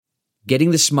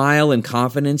Getting the smile and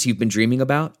confidence you've been dreaming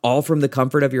about, all from the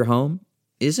comfort of your home,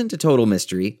 isn't a total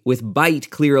mystery with Byte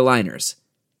clear aligners.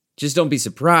 Just don't be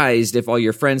surprised if all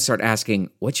your friends start asking,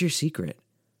 "What's your secret?"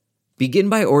 Begin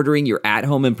by ordering your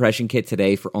at-home impression kit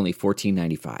today for only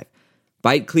 $14.95.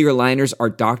 Byte clear aligners are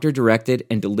doctor-directed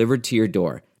and delivered to your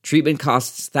door. Treatment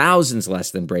costs thousands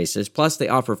less than braces, plus they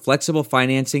offer flexible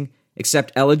financing,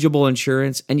 accept eligible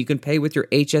insurance, and you can pay with your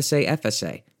HSA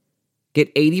FSA. Get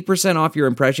 80% off your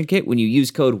impression kit when you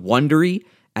use code WONDERY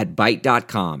at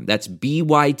Byte.com. That's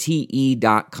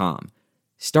BYTE.com.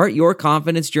 Start your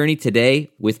confidence journey today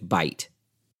with Byte.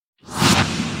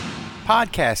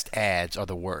 Podcast ads are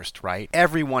the worst, right?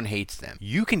 Everyone hates them.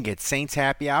 You can get Saints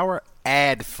Happy Hour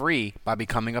ad-free by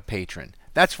becoming a patron.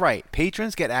 That's right.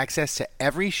 Patrons get access to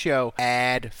every show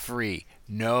ad-free.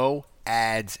 No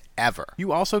ads ever.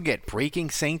 You also get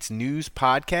Breaking Saints News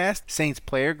podcast, Saints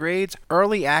player grades,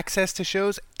 early access to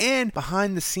shows, and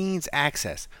behind-the-scenes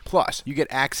access. Plus, you get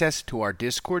access to our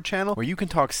Discord channel where you can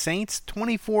talk Saints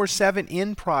 24/7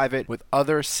 in private with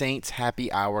other Saints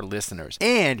Happy Hour listeners.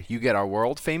 And you get our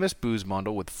world-famous booze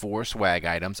bundle with 4 swag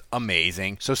items.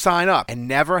 Amazing. So sign up and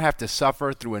never have to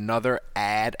suffer through another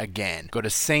ad again. Go to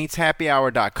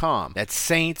saintshappyhour.com. That's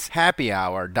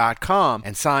saintshappyhour.com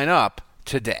and sign up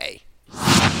today.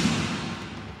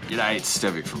 G'day, it's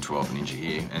Stevic from 12 Ninja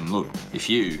here. And look, if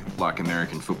you like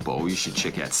American football, you should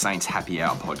check out Saints Happy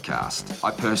Hour podcast.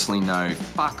 I personally know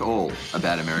fuck all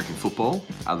about American football,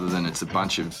 other than it's a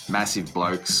bunch of massive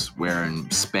blokes wearing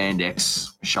spandex,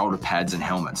 shoulder pads and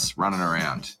helmets, running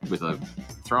around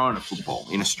throwing a football.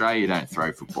 In Australia, you don't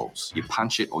throw footballs. You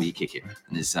punch it or you kick it.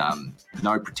 And there's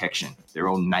no protection. They're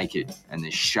all naked. And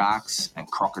there's sharks and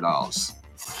crocodiles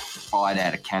fired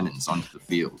out of cannons onto the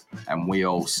field, and we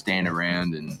all stand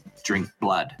around and drink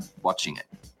blood watching it.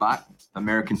 But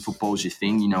American football's your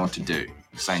thing, you know what to do.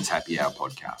 Saints Happy Hour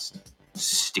podcast.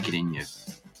 Stick it in your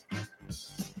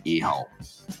ear hole.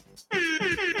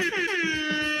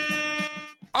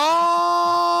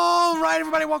 All right,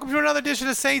 everybody, welcome to another edition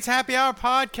of Saints Happy Hour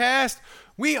podcast.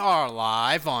 We are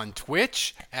live on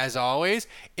Twitch, as always.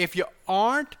 If you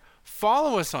aren't,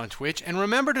 follow us on Twitch, and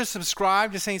remember to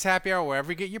subscribe to Saints Happy Hour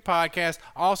wherever you get your podcast.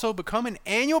 Also, become an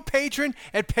annual patron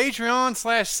at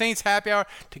Patreon/Saints Happy Hour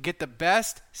to get the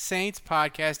best Saints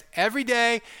podcast every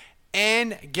day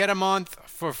and get a month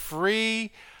for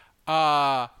free.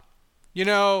 You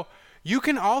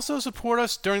can also support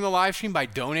us during the live stream by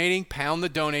donating. Pound the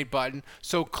donate button.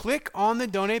 So click on the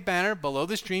donate banner below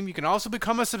the stream. You can also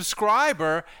become a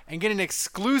subscriber and get an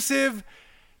exclusive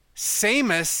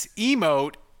Samus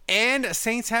emote and a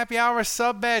Saints Happy Hour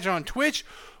sub badge on Twitch.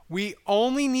 We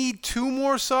only need 2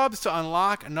 more subs to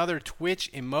unlock another Twitch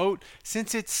emote.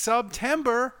 Since it's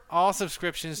September, all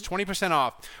subscriptions 20%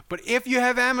 off. But if you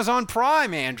have Amazon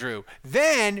Prime, Andrew,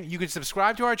 then you can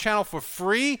subscribe to our channel for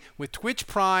free with Twitch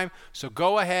Prime. So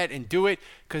go ahead and do it,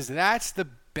 because that's what's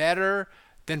better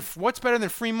than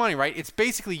free money, right? It's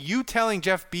basically you telling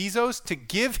Jeff Bezos to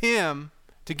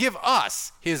give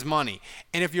us his money.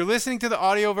 And if you're listening to the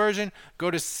audio version, go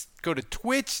to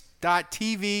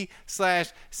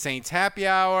twitch.tv/Saints Happy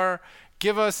Hour.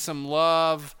 Give us some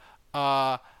love.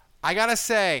 I gotta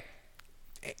say,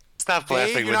 stop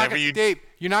laughing whenever you. Dave,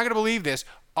 you're not gonna believe this.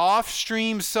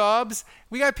 Off-stream subs,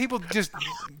 we got people just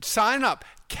signing up.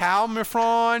 Cal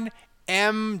Mifron,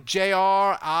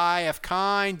 MJR, IF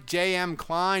Kind, JM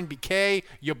Klein, BK,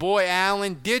 your boy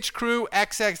Allen, Ditch Crew,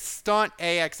 XX Stunt,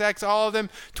 AXX, all of them.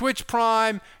 Twitch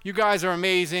Prime, you guys are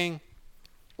amazing.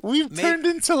 We've turned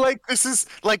into this is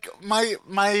my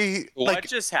what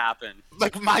just happened?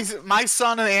 My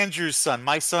son and Andrew's son.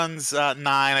 My son's 9,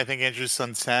 I think Andrew's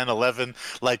son's 10, 11.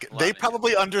 They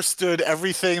probably understood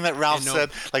everything that Ralph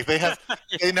said.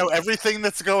 They know everything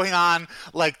that's going on.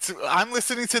 I'm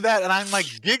listening to that and I'm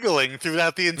giggling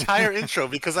throughout the entire intro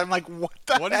because I'm like, what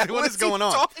is going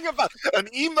on? Talking about an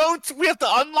emote? We have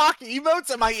to unlock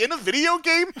emotes? Am I in a video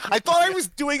game? I thought I was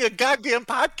doing a goddamn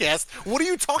podcast. What are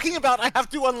you talking about? I have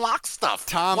to unlock stuff.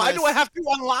 Thomas, why do I have to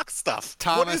unlock stuff?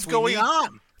 What is going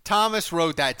on? Thomas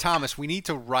wrote that. Thomas, we need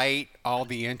to write all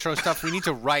the intro stuff. We need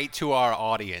to write to our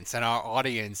audience, and our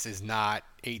audience is not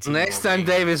 18. Next time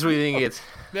Dave is reading it.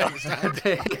 Next time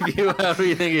Dave, you are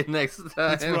reading it next time.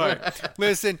 That's right.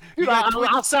 Listen,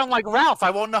 I'll sound like Ralph.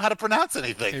 I won't know how to pronounce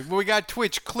anything. We got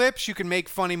Twitch clips. You can make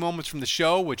funny moments from the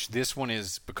show, which this one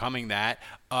is becoming that.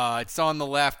 It's on the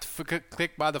left.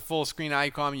 Click by the full screen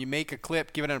icon. You make a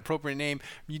clip, give it an appropriate name.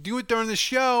 You do it during the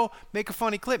show, make a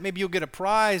funny clip. Maybe you'll get a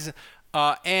prize.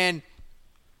 And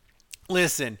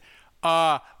listen,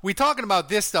 we talking about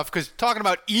this stuff because talking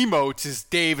about emotes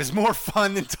Dave is more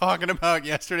fun than talking about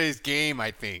yesterday's game,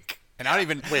 I think. And I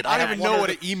don't even know what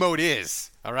an emote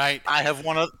is. All right. I have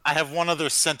one other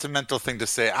sentimental thing to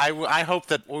say. I hope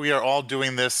that we are all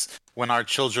doing this when our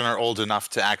children are old enough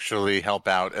to actually help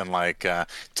out and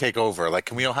take over. Like,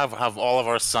 can we all have all of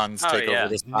our sons take over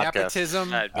this podcast? Nepotism.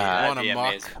 That'd be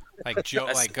amazing. Like Joe,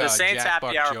 the Saints Jack Happy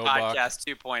Buck, Hour Joe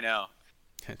podcast Buck. 2.0.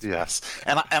 Yes,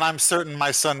 and I'm certain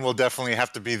my son will definitely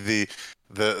have to be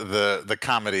the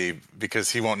comedy,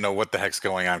 because he won't know what the heck's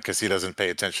going on because he doesn't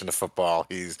pay attention to football.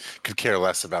 He could care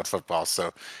less about football,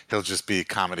 so he'll just be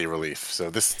comedy relief. So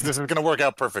this is going to work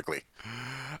out perfectly.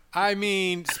 I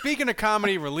mean, speaking of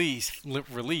comedy relief,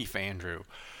 Andrew,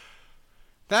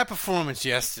 that performance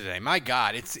yesterday, my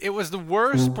God, it was the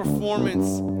worst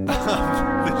performance of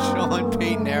the Sean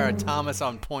Payton era. Thomas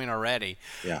on point already.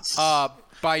 Yes.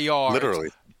 By yards. Literally.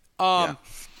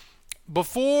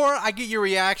 Before I get your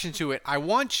reaction to it, I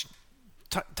want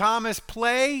Thomas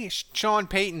play Sean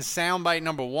Payton's soundbite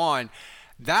number 1.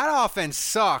 That offense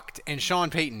sucked, and Sean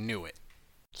Payton knew it.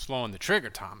 Slowing the trigger,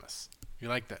 Thomas. You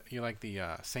like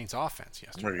the Saints offense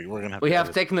yesterday? We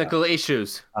have technical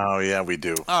issues. Oh yeah, we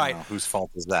do. All right. Whose fault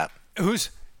is that?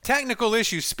 Whose technical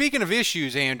issues? Speaking of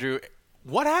issues, Andrew,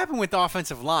 what happened with the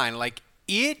offensive line?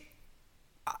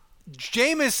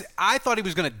 Jameis, I thought he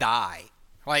was going to die.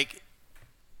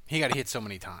 He got hit so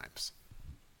many times.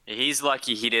 He's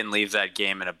lucky he didn't leave that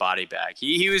game in a body bag.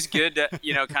 He was good at,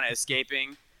 kind of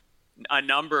escaping a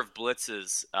number of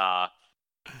blitzes.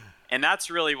 And that's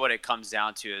really what it comes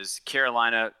down to is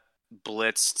Carolina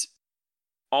blitzed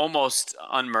almost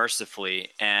unmercifully.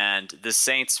 And the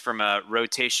Saints, from a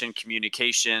rotation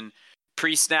communication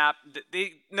pre-snap,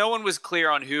 no one was clear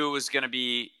on who was going to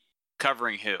be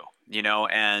covering who,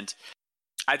 and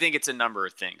I think it's a number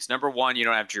of things. Number one, you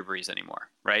don't have Drew Brees anymore,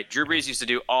 right? Drew Brees used to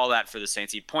do all that for the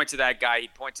Saints. He'd point to that guy.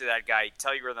 He'd point to that guy. He'd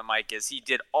tell you where the mic is. He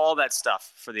did all that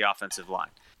stuff for the offensive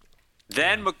line.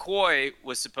 Then McCoy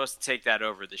was supposed to take that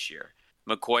over this year.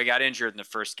 McCoy got injured in the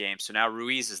first game, so now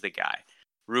Ruiz is the guy.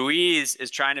 Ruiz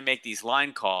is trying to make these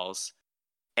line calls,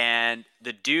 and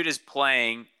the dude is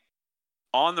playing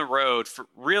on the road for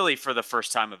the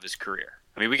first time of his career.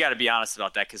 I mean, we got to be honest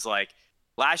about that because,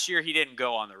 last year he didn't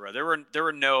go on the road. There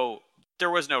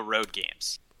was no road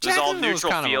games. It was all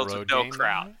neutral fields with no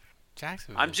crowd.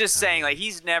 I'm just saying,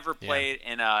 he's never played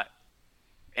in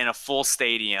a full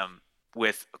stadium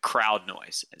with crowd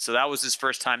noise. So that was his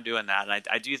first time doing that. And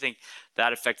I do think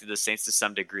that affected the Saints to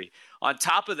some degree. On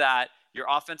top of that, your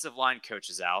offensive line coach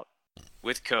is out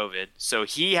with COVID. So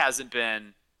he hasn't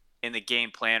been in the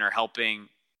game plan or helping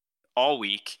all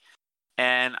week.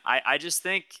 And I just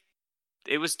think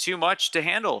it was too much to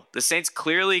handle. The Saints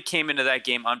clearly came into that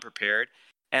game unprepared.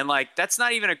 And that's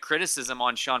not even a criticism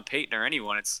on Sean Payton or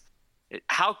anyone.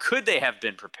 How could they have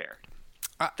been prepared?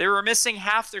 They were missing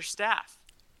half their staff.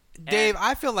 Dave,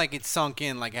 I feel like it sunk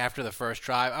in after the first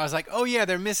drive. I was like, oh yeah,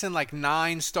 they're missing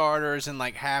 9 starters and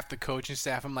half the coaching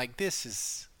staff. I'm like, this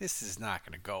is not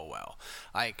going to go well.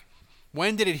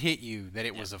 When did it hit you that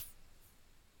it was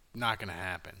not going to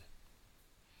happen?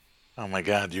 Oh my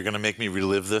God, you're going to make me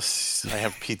relive this? I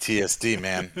have PTSD,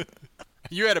 man.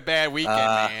 You had a bad weekend,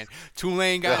 man.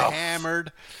 Tulane got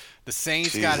hammered. The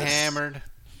Saints got hammered.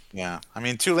 Yeah. I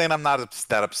mean, Tulane I'm not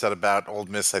that upset about. Old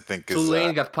Miss, I think, is...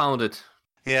 Tulane got pounded.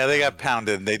 Yeah, they got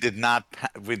pounded. They did not...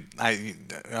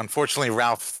 Unfortunately,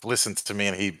 Ralph listened to me,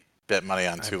 and he bet money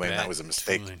on Tulane. That was a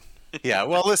mistake. Tulane. Yeah,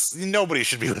 well, listen, nobody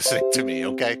should be listening to me,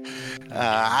 okay?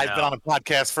 I've been on a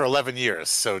podcast for 11 years,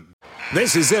 so...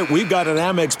 This is it. We've got an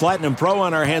Amex Platinum Pro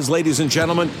on our hands, ladies and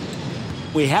gentlemen.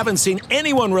 We haven't seen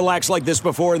anyone relax like this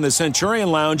before in the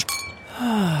Centurion Lounge.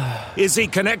 Is he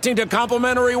connecting to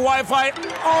complimentary Wi-Fi?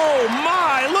 Oh,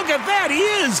 my! Look at that! He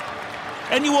is!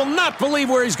 And you will not believe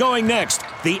where he's going next.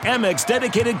 The Amex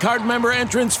dedicated card member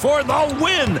entrance for the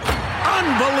win.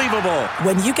 Unbelievable.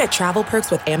 When you get travel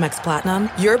perks with Amex Platinum,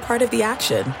 you're part of the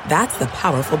action. That's the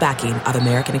powerful backing of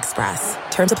American Express.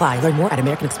 Terms apply. Learn more at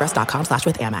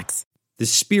americanexpress.com/withAmex. The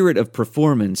spirit of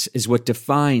performance is what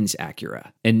defines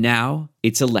Acura. And now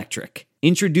it's electric.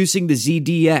 Introducing the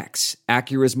ZDX,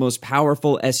 Acura's most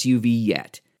powerful SUV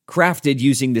yet. Crafted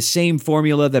using the same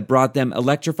formula that brought them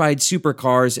electrified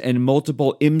supercars and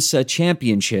multiple IMSA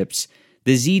championships,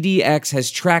 the ZDX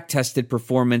has track-tested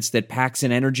performance that packs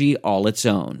an energy all its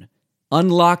own.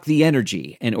 Unlock the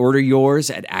energy and order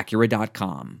yours at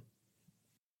Acura.com.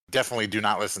 Definitely do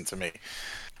not listen to me.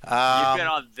 You've been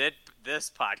on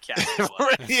this podcast.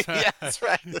 Yeah, that's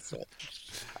right.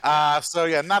 So,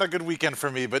 yeah, not a good weekend for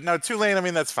me. But no, Tulane, I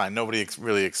mean, that's fine. Nobody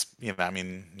really,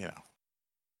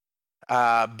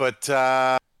 But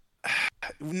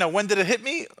no, when did it hit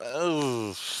me?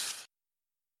 Oh,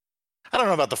 I don't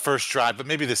know about the first drive, but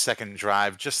maybe the second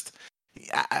drive. Just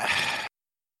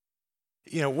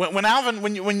when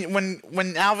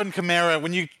Alvin Kamara,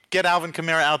 when you get Alvin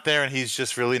Kamara out there and he's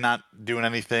just really not doing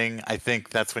anything, I think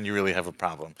that's when you really have a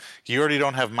problem. You already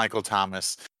don't have Michael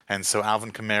Thomas, and so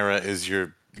Alvin Kamara is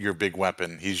your big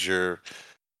weapon. He's your,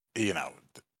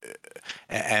 and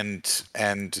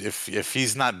if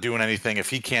he's not doing anything, if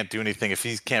he can't do anything, if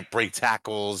he can't break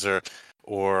tackles or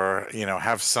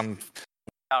have some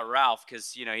Ralph,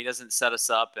 because he doesn't set us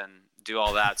up and do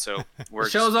all that, so we're the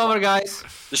show's over, guys.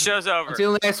 The show's over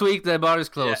until next week. The bar is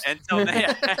closed. Yeah, until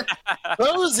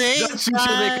closing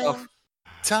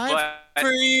time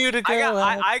for you to go.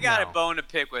 I got a bone to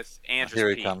pick with Andrews Here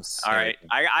Pete. He comes. All right,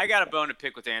 I got a bone to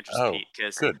pick with Andrews Pete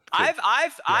because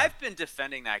I've been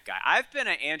defending that guy. I've been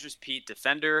an Andrews Pete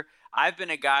defender. I've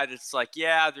been a guy that's like,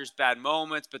 yeah, there's bad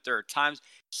moments, but there are times.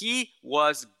 He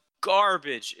was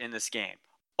garbage in this game.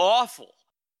 Awful.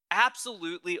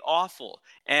 Absolutely awful.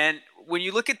 And when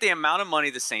you look at the amount of money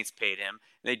the Saints paid him,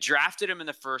 they drafted him in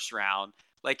the first round.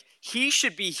 Like, he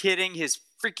should be hitting his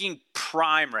freaking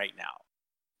prime right now.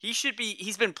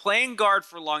 He's been playing guard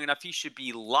for long enough. He should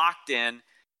be locked in.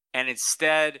 And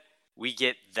instead, we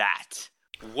get that.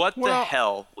 What the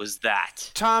hell was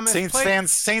that? Thomas,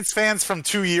 Saints fans from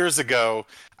 2 years ago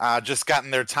just got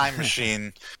in their time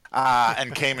machine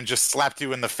and came and just slapped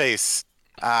you in the face.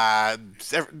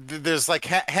 There's like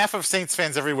half of Saints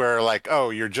fans everywhere are like,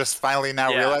 oh, you're just finally now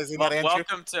realizing that, Andrew?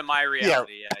 Welcome to my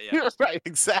reality. Yeah. Right,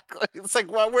 exactly. It's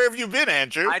like, well, where have you been,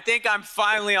 Andrew? I think I'm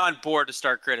finally on board to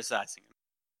start criticizing him.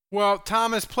 Well,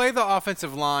 Thomas, play the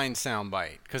offensive line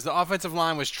soundbite, because the offensive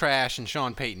line was trash and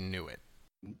Sean Payton knew it.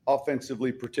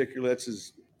 Offensively, particularly, it's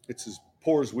as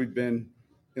poor as we've been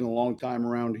in a long time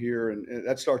around here, and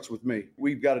that starts with me.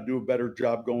 We've got to do a better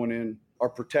job going in. Our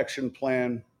protection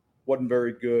plan wasn't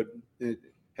very good. It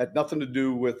had nothing to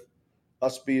do with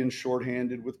us being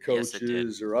shorthanded with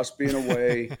coaches or us being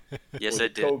away. Yes, or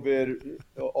it did. COVID,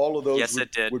 all of those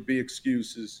would be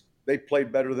excuses. They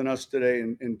played better than us today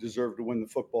and deserved to win the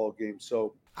football game.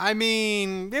 So I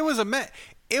mean, it was a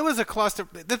cluster.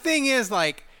 The thing is,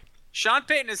 like, Sean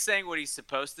Payton is saying what he's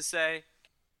supposed to say,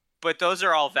 but those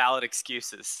are all valid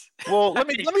excuses. Well, let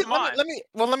me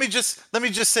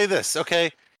just say this,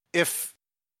 okay? If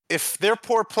their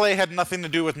poor play had nothing to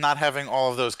do with not having all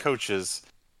of those coaches,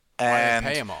 and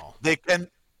pay them all, and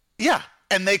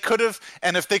they could have,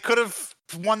 and if they could have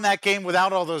won that game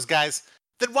without all those guys,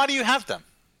 then why do you have them?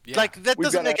 Yeah. Like, that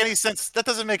doesn't make any sense. That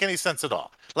doesn't make any sense at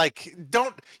all. Like,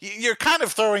 you're kind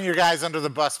of throwing your guys under the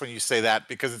bus when you say that,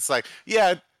 because it's like, yeah,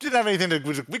 it didn't have anything to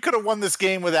do. We could have won this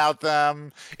game without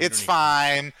them. It's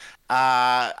fine.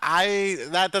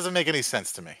 That doesn't make any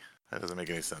sense to me. That doesn't make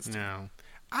any sense to me. No.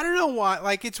 I don't know why.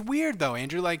 Like, it's weird though,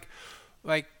 Andrew. Like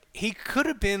he could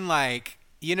have been like,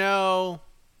 it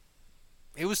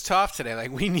was tough today.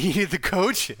 Like, we needed the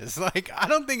coaches. Like, I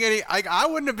don't think I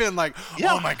wouldn't have been like,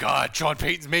 oh my God, Sean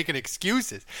Payton's making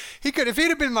excuses. If he'd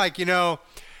have been like,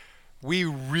 we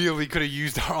really could have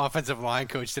used our offensive line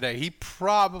coach today. He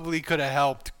probably could have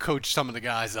helped coach some of the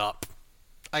guys up.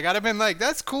 Like, I'd have been like,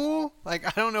 that's cool. Like,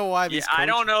 I don't know why. I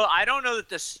don't know. I don't know that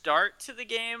the start to the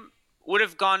game would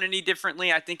have gone any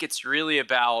differently. I think it's really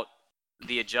about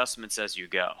the adjustments as you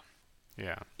go.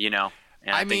 Yeah.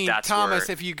 And I mean, that's Thomas,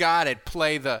 if you got it,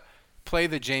 play the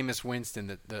Jameis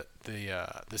Winston, the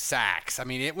sacks. I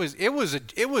mean, it was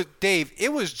Dave.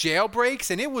 It was jailbreaks,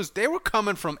 and they were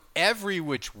coming from every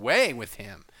which way with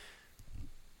him.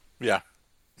 Yeah.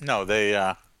 No, they.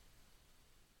 I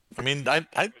mean, I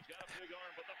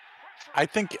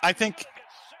think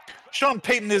Sean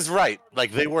Payton is right.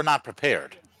 Like, they were not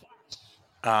prepared.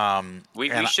 We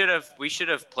should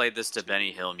have played this to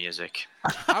Benny Hill music.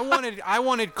 I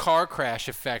wanted car crash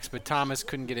effects, but Thomas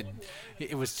couldn't get it.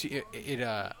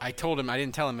 I told him I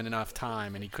didn't tell him in enough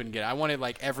time, and he couldn't get it. I wanted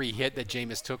like every hit that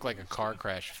Jameis took, like a car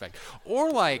crash effect, or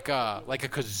like a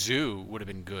kazoo would have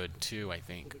been good too. I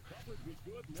think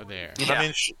for there.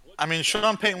 Yeah. I mean,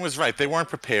 Sean Payton was right. They weren't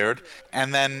prepared,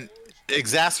 and then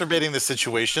exacerbating the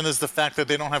situation is the fact that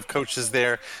they don't have coaches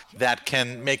there that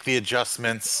can make the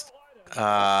adjustments.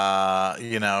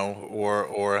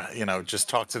 Just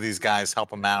talk to these guys, help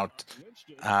them out.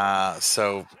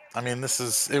 So I mean, this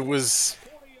was a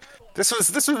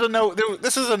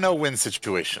no-win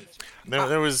situation.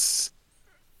 There was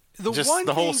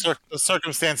the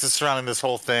circumstances surrounding this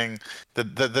whole thing.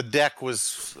 The deck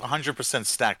was 100%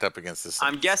 stacked up against this.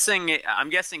 I'm guessing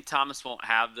Thomas won't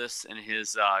have this in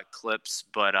his clips,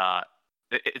 but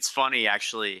it's funny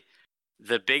actually.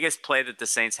 The biggest play that the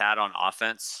Saints had on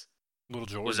offense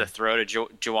was a throw to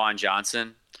Juwan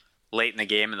Johnson late in the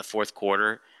game in the fourth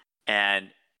quarter. And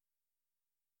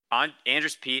on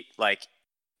Andrews Pete, like,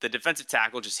 the defensive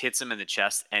tackle just hits him in the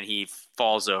chest, and he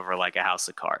falls over like a house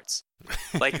of cards.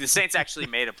 Like, the Saints actually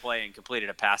made a play and completed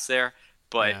a pass there,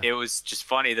 but it was just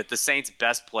funny that the Saints'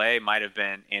 best play might have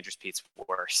been Andrews Pete's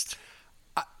worst.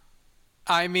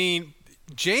 I mean,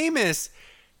 Jameis,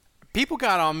 people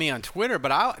got on me on Twitter,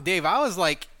 but Dave, I was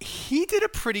like, he did a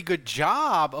pretty good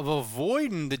job of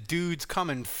avoiding the dudes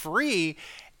coming free.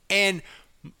 And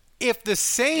if the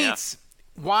Saints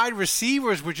wide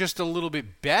receivers were just a little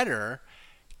bit better,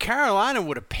 Carolina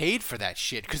would have paid for that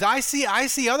shit. Because I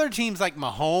see other teams like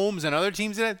Mahomes and other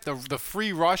teams in it, the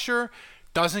free rusher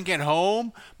doesn't get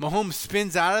home. Mahomes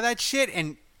spins out of that shit,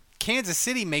 and Kansas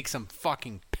City makes them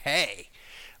fucking pay.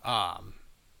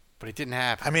 But it didn't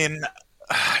happen. I mean,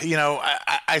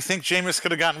 I think Jameis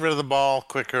could have gotten rid of the ball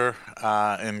quicker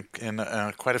in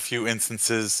quite a few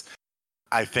instances.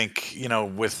 I think,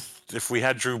 if we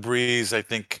had Drew Brees, I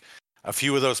think a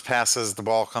few of those passes, the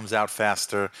ball comes out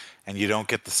faster and you don't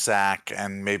get the sack,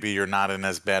 and maybe you're not in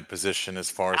as bad position as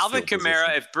far as Alvin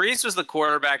Kamara. If Brees was the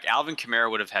quarterback, Alvin Kamara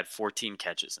would have had 14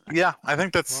 catches in that. Yeah, I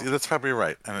think that's probably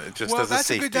right. And it just as a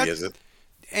safety, is it?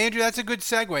 Andrew, that's a good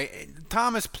segue.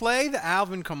 Thomas, play the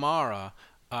Alvin Kamara,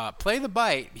 play the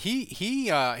bite.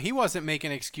 He wasn't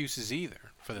making excuses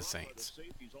either for the Saints.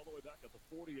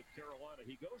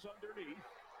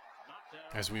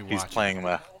 As we watch, he's playing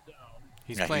the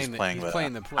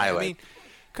play. I mean,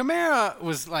 Kamara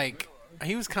was like,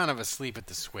 he was kind of asleep at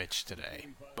the switch today,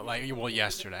 but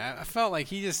yesterday. I felt like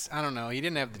he just, I don't know, he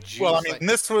didn't have the juice. Well, I mean,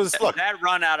 this was that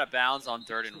run out of bounds on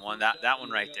 3rd and 1. That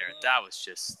one right there, that was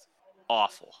just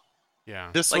awful.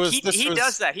 Yeah, he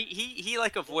does that. He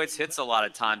like avoids hits a lot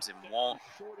of times and won't.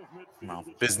 Well,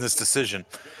 business decision.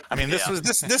 I mean,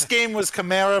 this game was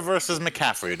Kamara versus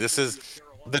McCaffrey. This is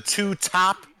the two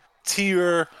top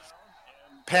tier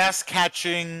pass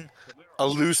catching,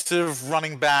 elusive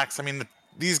running backs. I mean,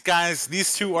 these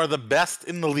two are the best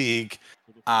in the league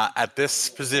at this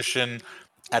position,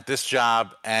 at this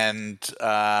job, and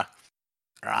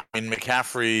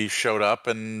McCaffrey showed up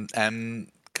and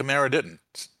Kamara didn't.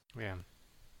 Yeah.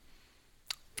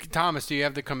 Thomas, do you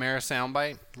have the Kamara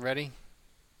soundbite ready?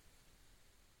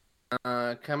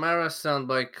 Kamara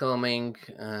soundbite coming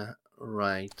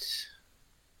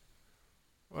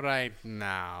right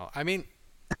now. I mean,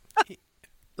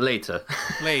 later.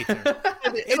 In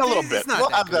a little bit. We'll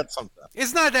have that sometime.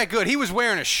 It's not that good. He was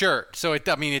wearing a shirt, so it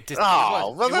wasn't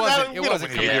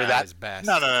Kamara's best.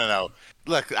 No.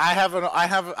 Look, I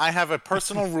have a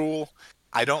personal rule.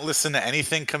 I don't listen to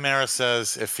anything Kamara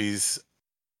says if he's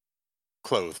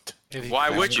clothed. Why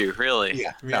would you, really?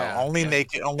 Yeah. Only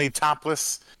naked, only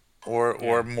topless,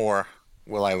 or more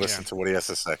will I listen to what he has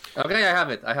to say. Okay, I have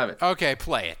it. Okay,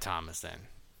 play it, Thomas, then.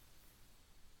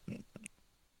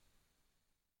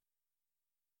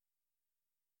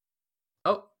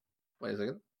 Oh, wait a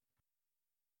second.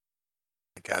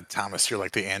 God, Thomas, you're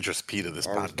like the Andrews Pete of this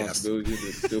Our podcast. Responsibility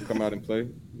to still come out and play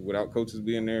without coaches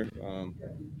being there.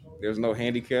 There's no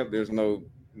handicap.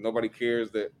 Nobody cares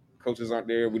that coaches aren't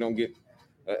there. We don't get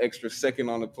an extra second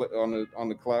on the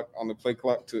play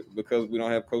clock because we don't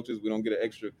have coaches. We don't get an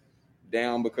extra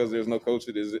down because there's no coach.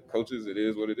 It is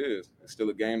what it is. It's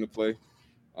still a game to play,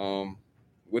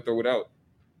 with or without.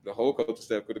 The whole coaching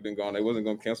staff could have been gone. They wasn't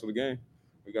going to cancel the game.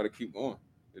 We got to keep going.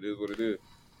 It is what it is.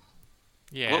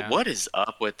 Yeah. What is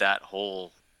up with that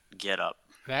whole get up?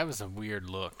 That was a weird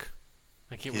look.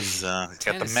 Like it was. He's got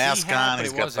the mask on.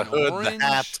 He's got the hood, orange. the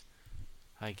hat.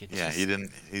 He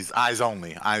didn't. He's eyes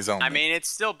only. I mean, it's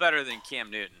still better than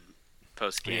Cam Newton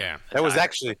post game. Yeah. That was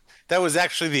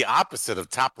actually the opposite of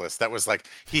topless. That was like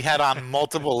he had on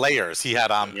multiple layers. He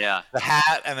had on the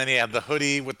hat, and then he had the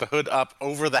hoodie with the hood up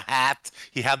over the hat.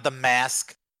 He had the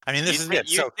mask. I mean, this is it.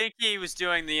 You think he was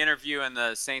doing the interview in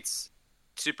the Saints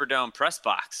Superdome press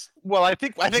box? Well, I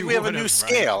think we have a new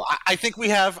scale. Right? I think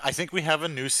we have a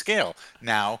new scale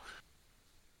now.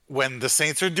 When the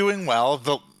Saints are doing well,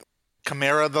 the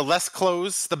Kamara, the less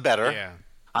clothes, the better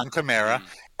on Kamara,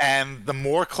 and the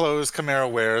more clothes Kamara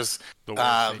wears,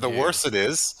 the worse it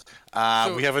is.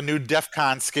 We have a new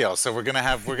DEFCON scale, so we're gonna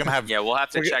have. Yeah, we'll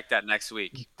have to check that next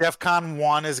week. DEFCON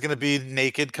 1 is gonna be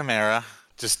naked Kamara.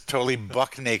 Just totally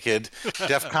buck naked.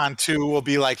 DEFCON 2 will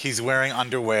be like he's wearing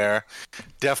underwear.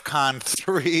 DEFCON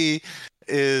 3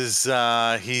 is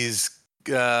he's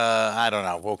I don't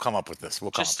know. We'll come up with this.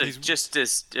 Just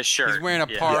a shirt. He's wearing a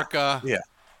parka. Yeah.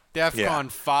 DEFCON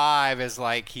 5 is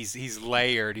like he's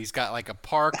layered. He's got like a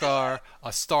parka,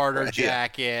 a starter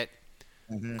jacket,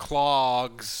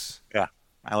 clogs. Yeah,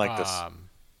 I like this.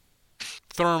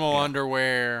 Thermal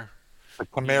underwear. The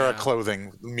Kamara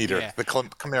clothing meter. Yeah. The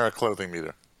Kamara clothing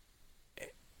meter.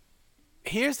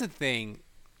 Here's the thing.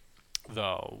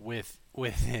 though, with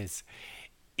this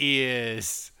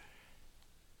is.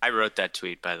 I wrote that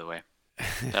tweet, by the way.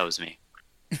 That was me.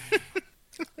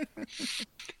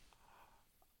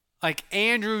 Like,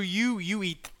 Andrew, you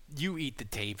eat the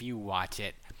tape, you watch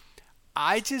it.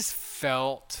 I just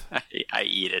felt I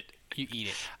eat it. You eat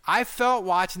it. I felt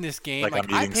watching this game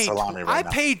like I'm eating salami right now.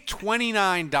 I paid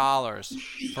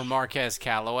 $29 for Marquez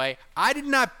Callaway. I did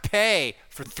not pay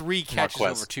for 3 catches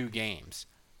over 2 games.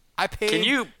 I paid. Can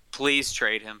you please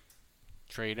trade him?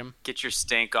 Trade him? Get your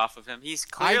stink off of him. He's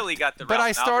clearly got the. But Ralph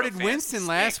I started Malbrough Winston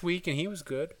last week, and he was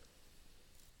good.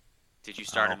 Did you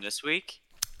start him this week?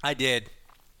 I did.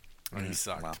 And he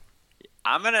sucked. Wow.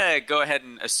 I'm going to go ahead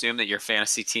and assume that your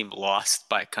fantasy team lost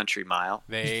by a country mile.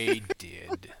 They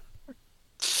did.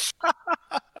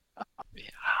 Yeah.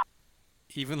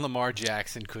 Even Lamar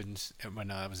Jackson couldn't. Well,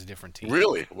 no, that was a different team.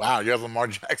 Really? Wow, you have Lamar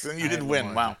Jackson. You did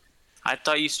win. Wow. I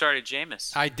thought you started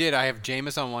Jameis. I did. I have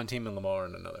Jameis on one team and Lamar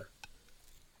on another.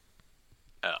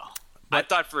 Oh. I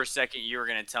thought for a second you were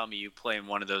going to tell me you play in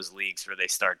one of those leagues where they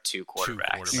start 2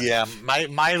 quarterbacks. Yeah,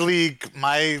 my league,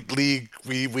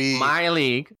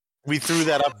 we threw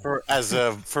that up for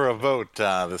a vote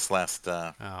this last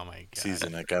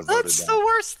season. It got voted That's down. the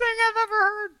worst thing I've ever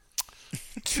heard.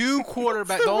 2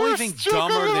 quarterbacks. The only thing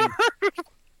dumber than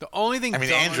the only thing. I mean,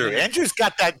 dumber Andrew's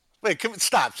got that. Wait,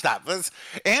 stop.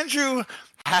 Andrew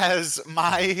has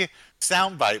my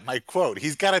soundbite, my quote.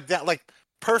 He's got a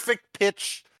perfect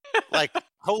pitch. Like,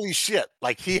 holy shit!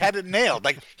 Like, he had it nailed.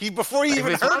 Like, before you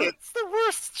even heard it. It's the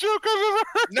worst joke I've ever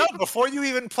heard. No, before you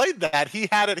even played that, he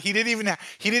had it. He didn't even have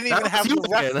the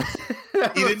reference.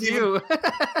 He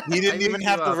didn't even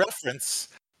have the reference.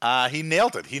 He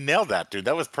nailed it. He nailed that, dude.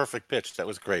 That was perfect pitch. That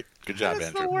was great. Good job,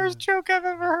 Andrew. That's the worst joke I've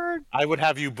ever heard. I would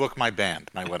have you book my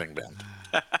band, my wedding band.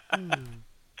 I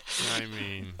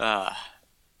mean,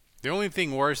 the only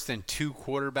thing worse than 2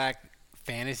 quarterback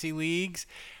fantasy leagues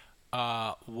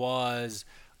was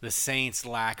the Saints'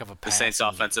 lack of a pass. The Saints'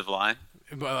 offensive line.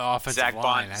 Offensive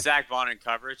line. Zach Bond in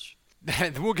coverage.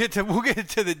 We'll get to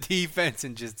the defense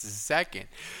in just a second.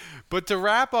 But to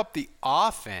wrap up the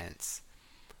offense,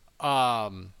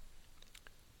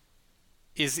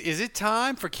 is it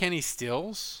time for Kenny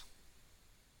Stills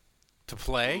to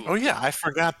play? Oh yeah, I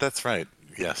forgot. That's right.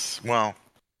 Yes. Well,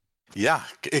 yeah.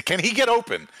 Can he get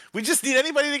open? We just need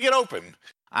anybody to get open.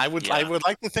 I would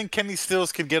like to think Kenny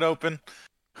Stills could get open.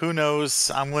 Who knows?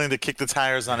 I'm willing to kick the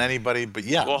tires on anybody, but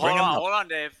yeah. Well, hold on,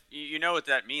 Dave. You know what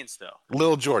that means, though.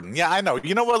 Lil Jordan. Yeah, I know.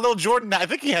 You know what, Lil Jordan? I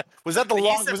think was that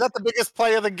the biggest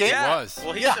play of the game? Yeah. It was.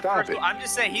 Well, he's the first. I'm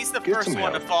just saying he's the first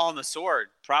one to fall on the sword.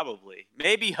 Probably.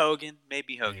 Maybe Hogan.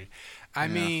 I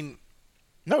mean.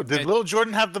 No, did Lil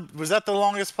Jordan was that the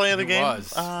longest play of the game? It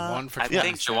was. 1 for 27. I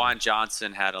think Juwan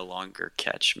Johnson had a longer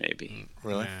catch, maybe.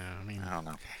 Really? Yeah, I don't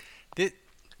know.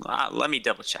 Let me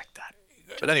double check that.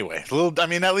 But anyway,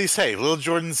 at least, Lil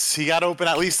Jordan's, he got open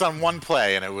at least on one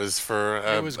play, and it was for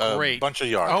a bunch of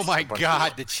yards. Oh, my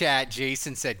God. The chat,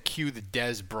 Jason said, cue the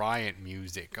Des Bryant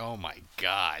music. Oh, my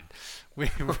God. We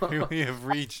have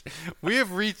reached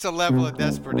a level of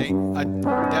desperation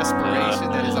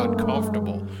that is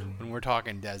uncomfortable when we're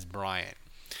talking Des Bryant.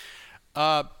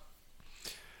 Hold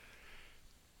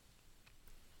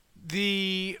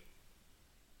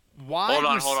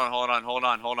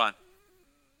on.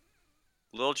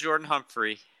 Lil Jordan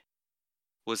Humphrey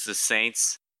was the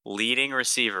Saints' leading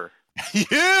receiver.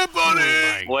 Yeah,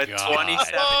 buddy! With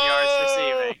 27 yards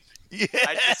receiving. Yeah.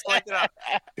 I just looked it up.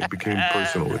 It became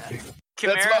personal with me.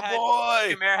 That's my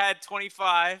boy! Kamara had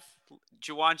 25.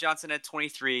 Juwan Johnson had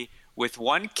 23. With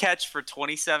 1 catch for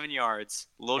 27 yards,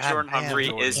 Lil Jordan Humphrey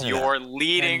is your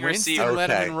leading receiver. And Winston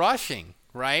led him in rushing,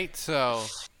 right? So,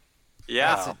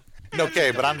 yeah.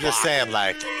 Okay, but I'm just saying,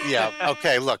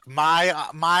 okay, look,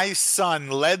 my son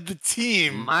led the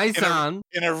team. in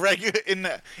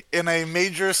a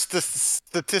major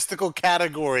statistical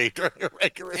category during a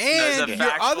regular season. And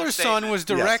your other son was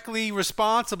directly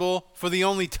responsible for the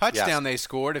only touchdown they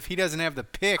scored. If he doesn't have the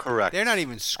pick, they're not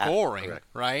even scoring,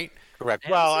 right? Correct.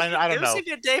 Well, I don't know. It was a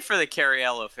good day for the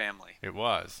Cariello family. It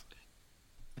was.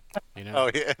 You know? Oh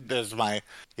yeah, there's my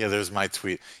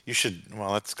tweet. You should.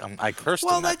 Well, I cursed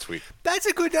in that tweet. That's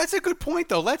a good point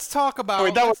though. Let's talk about.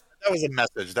 Wait, that was a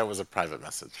message. That was a private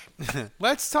message.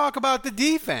 Let's talk about the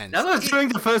defense. That was during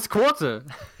the first quarter.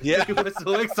 Yeah, we were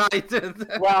so excited.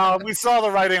 Well, we saw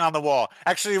the writing on the wall.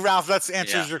 Actually, Ralph, that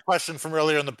answers your question from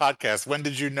earlier in the podcast. When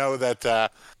did you know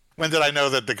that? When did I know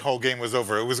that the whole game was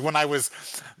over? It was when I was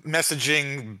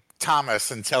messaging Thomas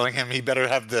and telling him he better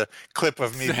have the clip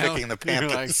of me picking the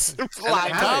Panthers.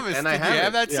 Thomas, did you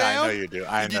have that sound? Yeah, I know you do.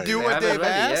 Did you do what they've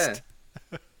asked?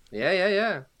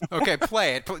 Yeah. Okay,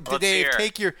 play it. Let's Dave,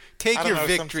 hear it. take I your don't know,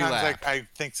 victory sometimes lap. I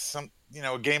think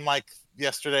a game like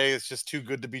yesterday is just too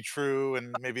good to be true,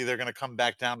 and maybe they're going to come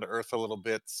back down to earth a little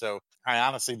bit. So I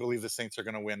honestly believe the Saints are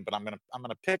going to win, but I'm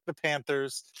gonna pick the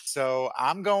Panthers. So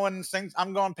I'm going Saints.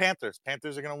 I'm going Panthers.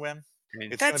 Panthers are going to win.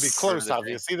 It's going to be close,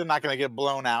 obviously. They're not going to get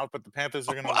blown out, but the Panthers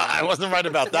are going to win. I wasn't right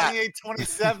about that.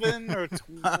 28-27 or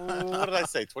what did I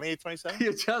say? 28-27?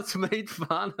 You just made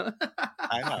fun.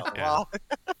 I know. Well,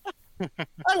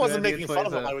 I wasn't making fun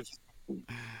of them. I was just...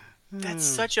 That's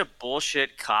such a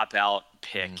bullshit cop-out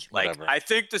pick. Like, whatever. I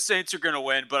think the Saints are going to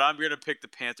win, but I'm going to pick the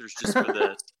Panthers just for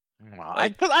this.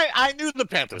 I knew the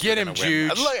Panthers. Get were him, gonna win.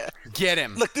 Juge. Get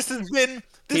him. Look, this has been.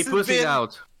 Keep pushing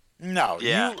out. No,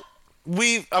 Yeah.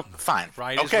 fine.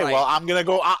 Right is Okay, right. well, I'm gonna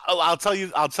go. I'll tell you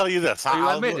this. You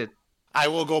admit it. I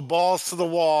will go balls to the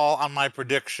wall on my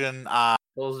prediction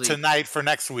tonight for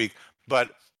next week.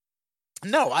 But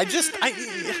no,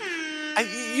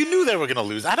 you knew they were gonna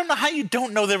lose. I don't know how you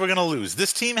don't know they were gonna lose.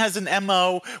 This team has an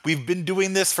MO. We've been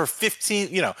doing this for 15.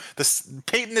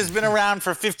 Peyton has been around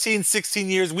for 15, 16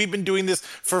 years. We've been doing this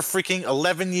for freaking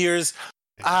 11 years.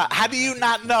 How do you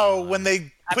not know when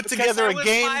they put together a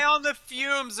game? I was high on the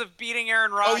fumes of beating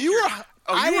Aaron Rodgers. Oh, you were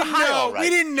high, all right. We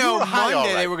didn't know You were high, all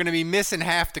Monday they right. were going to be missing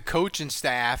half the coaching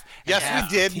staff. and Yes, half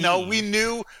we did. the No, team. we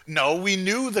knew. No, we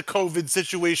knew the COVID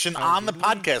situation on the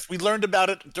podcast. We learned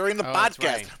about it during the that's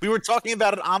podcast. right. We were talking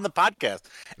about it on the podcast,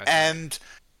 and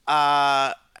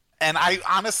I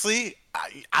honestly,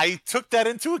 I took that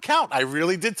into account. I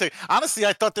really did take. Honestly,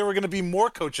 I thought there were going to be more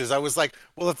coaches. I was like,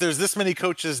 well, if there's this many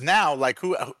coaches now, like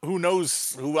who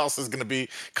knows who else is going to be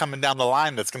coming down the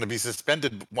line that's going to be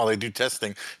suspended while they do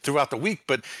testing throughout the week.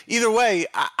 But either way,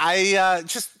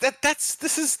 this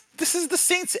is the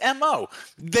Saints' MO.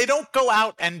 They don't go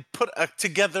out and put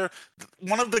together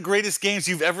one of the greatest games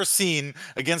you've ever seen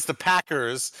against the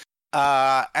Packers,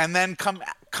 and then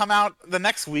come out the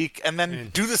next week and then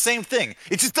do the same thing.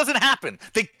 It just doesn't happen.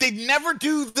 They never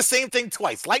do the same thing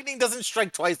twice. Lightning doesn't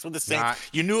strike twice with the Saints.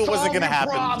 You knew it wasn't going to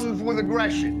happen. Problems with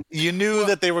aggression. You knew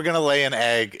that they were going to lay an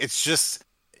egg. It's just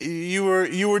you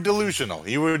were delusional.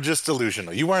 You were just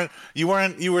delusional. You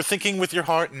were thinking with your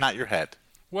heart and not your head.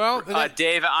 Well,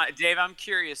 Dave, I'm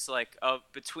curious, like,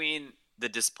 between the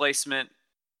displacement,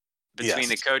 between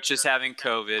the coaches having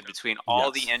COVID, between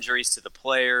all the injuries to the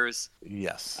players,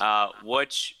 yes,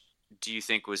 which do you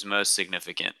think was most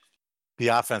significant? The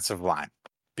offensive line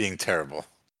being terrible.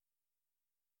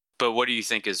 But what do you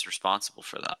think is responsible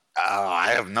for that?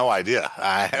 I have no idea.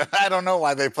 I don't know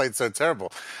why they played so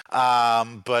terrible.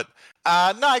 But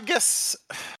no, I guess.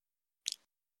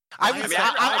 Honestly,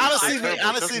 it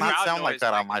does not sound like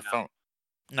that on my phone.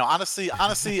 No, honestly,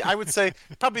 I would say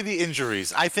probably the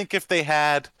injuries. I think if they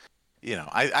had,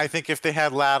 I think if they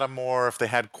had Lattimore, if they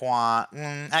had Quan,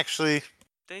 actually,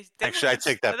 I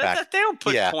take that back. They don't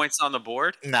put points on the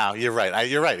board. No, you're right.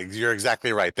 You're right. You're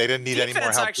exactly right. They didn't need any more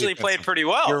help. Defense actually played pretty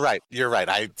well. You're right. You're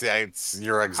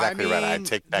exactly right. I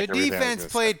take back the everything. defense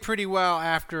played pretty well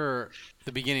after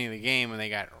the beginning of the game when they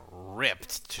got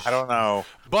ripped. I don't know.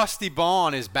 Busty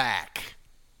Bond is back.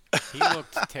 He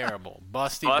looked terrible.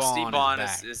 Busty Bond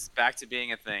is back to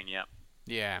being a thing. Yep.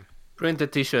 Yeah.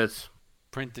 Printed T-shirts.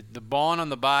 Printed. The Bond on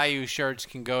the Bayou shirts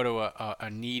can go to a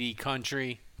needy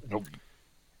country. Nope.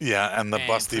 Yeah, and the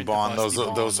Busty Bond, those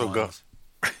will go.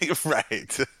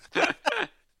 Right.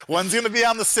 One's going to be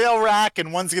on the sale rack,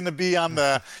 and one's going to be on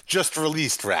the just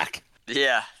released rack.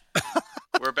 Yeah.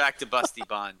 We're back to Busty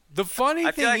Bond. The funny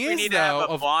I thing feel like is, we need to have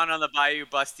a Bond on the Bayou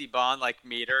Busty Bond like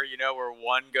meter, where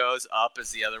one goes up as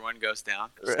the other one goes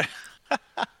down.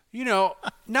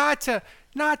 Not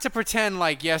to pretend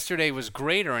like yesterday was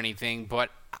great or anything,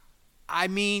 but I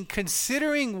mean,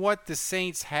 considering what the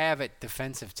Saints have at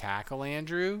defensive tackle,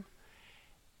 Andrew,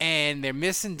 and they're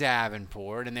missing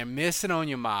Davenport and they're missing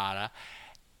Onyemata,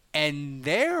 and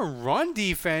their run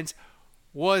defense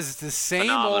was the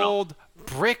same old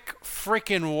brick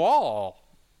frickin' wall.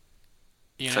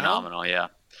 Phenomenal, yeah.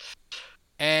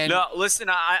 And no, listen,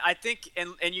 I think,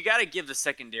 and you got to give the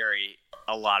secondary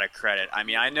a lot of credit. I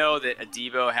mean, I know that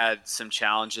Adebo had some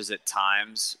challenges at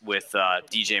times with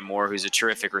DJ Moore, who's a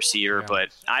terrific receiver, but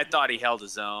I thought he held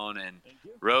his own, and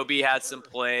Roby had some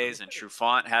plays, and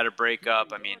Trufant had a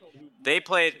breakup. I mean, they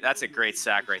played. That's a great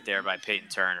sack right there by Peyton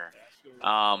Turner.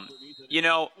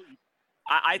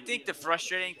 I think the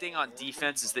frustrating thing on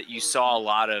defense is that you saw a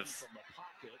lot of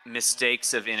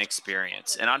mistakes of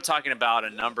inexperience. And I'm talking about a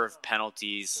number of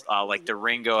penalties, like the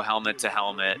Ringo helmet to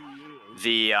helmet,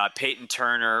 the Peyton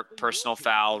Turner personal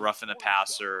foul, roughing the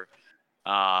passer.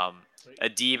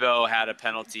 Adebo had a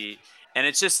penalty. And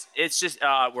it's just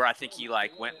where I think he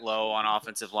like went low on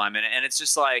offensive linemen, and it's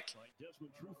just like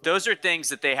those are things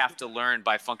that they have to learn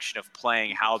by function of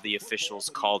playing how the officials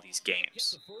call these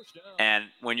games. And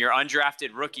when you're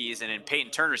undrafted rookies, and in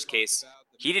Peyton Turner's case,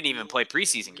 he didn't even play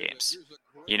preseason games.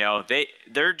 You know,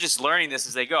 they're just learning this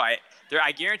as they go.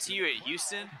 I guarantee you at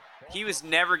Houston, he was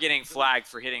never getting flagged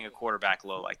for hitting a quarterback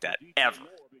low like that ever.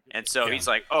 And so he's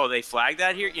like, oh, they flagged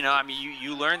that here? You know, I mean,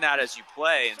 you learn that as you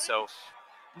play. And so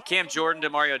Cam Jordan,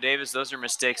 Demario Davis, those are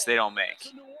mistakes they don't make.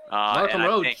 Malcolm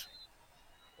Roach.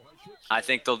 I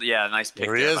think they'll, nice pick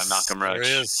there by Malcolm Roach.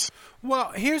 There is.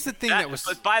 Well, here's the thing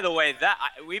But by the way,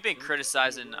 we've been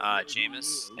criticizing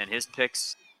Jameis and his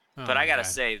picks, but I gotta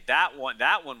say that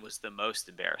one was the most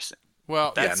embarrassing.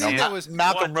 Well,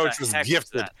 Malcolm Roach was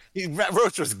gifted.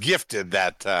 Roach was gifted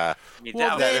that interception.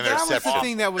 That was the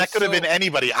thing that could have been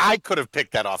anybody. I could have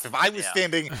picked that off if I was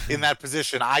standing in that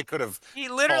position. I could have. He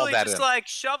literally just like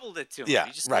shoveled it to him. Yeah,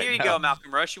 he just, here you go,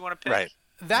 Malcolm Roach. You want to pick? Right.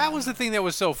 That was the thing that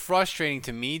was so frustrating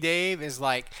to me, Dave. Is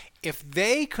like if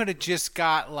they could have just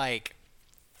got like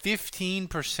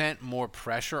 15% more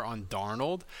pressure on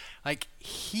Darnold, like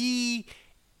he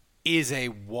is a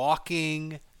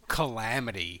walking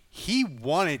calamity. He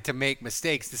wanted to make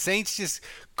mistakes. The Saints just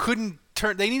couldn't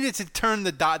turn. They needed to turn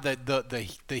the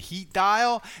heat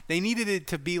dial. They needed it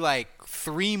to be like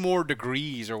 3 more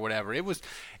degrees or whatever.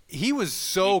 He was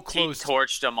so close. He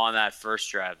torched him on that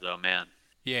first drive, though, man.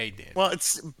 Yeah, he did. Well,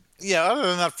 other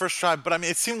than that first drive, but I mean,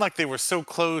 it seemed like they were so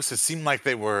close. It seemed like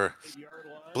they were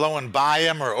blowing by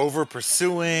him or over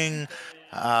pursuing.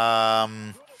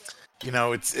 You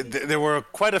know, there were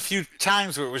quite a few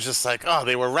times where it was just like, oh,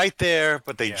 they were right there,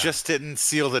 but they just didn't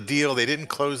seal the deal. They didn't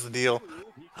close the deal.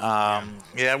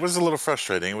 It was a little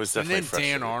frustrating. It was definitely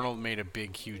frustrating. And then Dan Arnold made a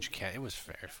big, huge catch. It was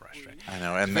very frustrating. I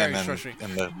know, and then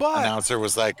the announcer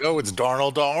was like, oh, it's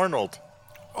Darnold to Arnold.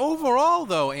 Overall,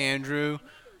 though, Andrew,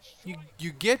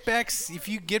 you get back if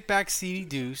you get back CeeDee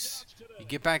Deuce, you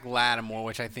get back Lattimore,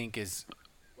 which I think is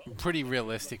pretty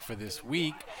realistic for this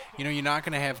week. You know, you're not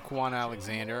going to have Quan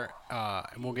Alexander,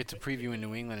 and we'll get to preview in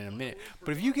New England in a minute.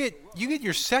 But if you get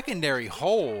your secondary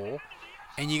whole,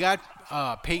 and you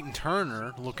got Peyton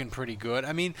Turner looking pretty good.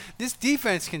 I mean, this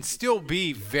defense can still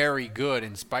be very good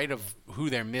in spite of who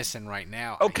they're missing right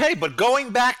now. Okay, but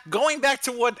going back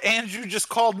to what Andrew just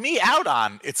called me out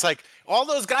on, it's like all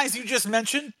those guys you just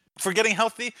mentioned for getting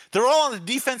healthy, they're all on the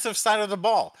defensive side of the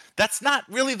ball. That's not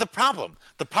really the problem.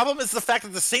 The problem is the fact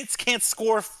that the Saints can't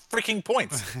score freaking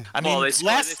points. I mean, they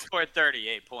scored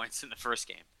 38 points in the first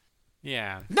game.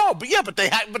 Yeah. No, but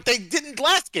they didn't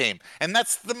last game, and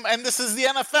this is the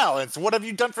NFL. It's what have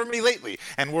you done for me lately?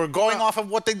 And we're going off of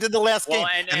what they did the last game.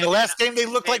 And the last game they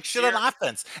looked like shit on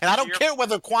offense. And I don't care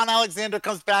whether Quan Alexander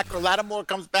comes back or Lattimore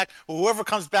comes back or whoever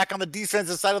comes back on the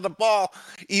defensive side of the ball.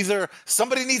 Either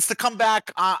somebody needs to come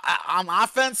back on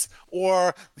offense,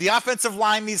 or the offensive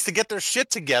line needs to get their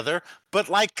shit together. But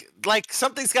like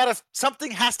something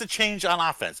has to change on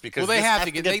offense because they have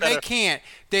to get. They can't.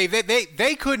 Dave,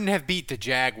 they couldn't have beat the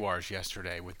Jaguars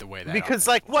yesterday with the way that. Because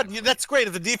that's great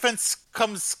if the defense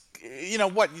comes. You know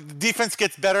what? The defense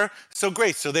gets better, so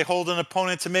great. So they hold an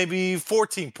opponent to maybe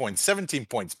 14 points, 17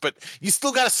 points, but you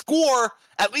still got to score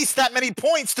at least that many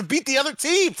points to beat the other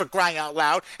team, for crying out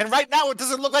loud. And right now, it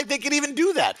doesn't look like they can even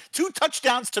do that. 2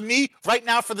 touchdowns to me right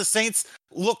now for the Saints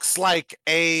looks like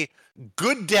a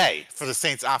good day for the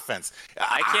Saints offense.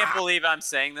 I can't believe I'm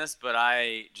saying this, but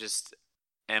I just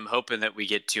am hoping that we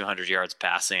get 200 yards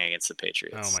passing against the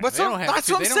Patriots. That's what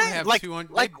I'm saying.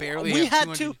 They barely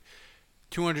have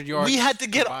 200 yards. We had to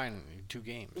get in 2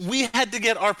 games. We had to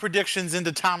get our predictions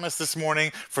into Thomas this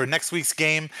morning for next week's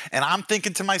game, and I'm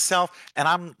thinking to myself, and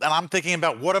I'm thinking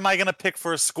about what am I going to pick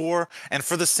for a score? And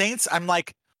for the Saints, I'm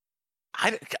like,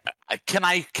 can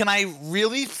I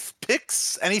really pick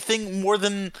anything more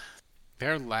than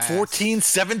 14,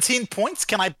 17 points?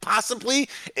 Can I possibly?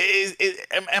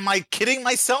 Am I kidding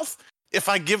myself? If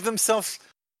I give them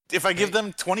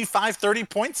 25, 30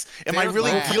 points, am I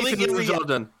really dealing in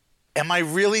reality? Am I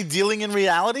really dealing in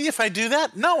reality if I do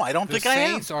that? No, I don't think I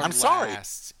am. I'm sorry.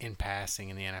 Last in passing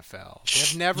in the NFL.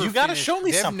 They've never. You got to show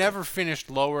me something. They've never finished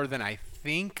lower than I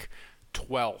think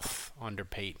 12th under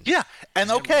Peyton. Yeah, and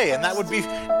that would be,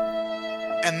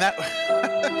 and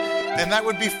that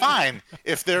would be fine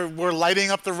if we're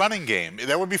lighting up the running game.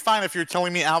 That would be fine if you're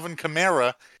telling me Alvin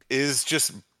Kamara is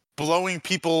just blowing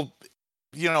people,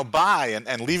 by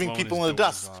and leaving people in the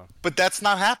dust. But that's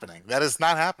not happening. That is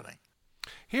not happening.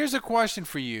 Here's a question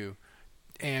for you,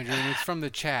 Andrew, and it's from the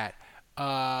chat,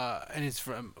 and it's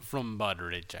from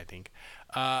Budridge, I think.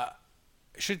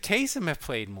 Should Taysom have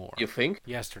played more? You think?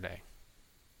 Yesterday.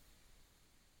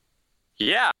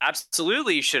 Yeah,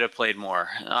 absolutely. You should have played more.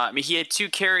 I mean, he had 2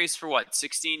 carries for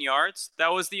 16 yards. That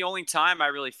was the only time I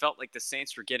really felt like the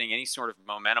Saints were getting any sort of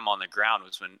momentum on the ground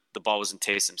was when the ball was in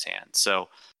Taysom's hand. So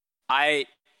I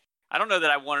don't know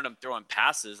that I wanted him throwing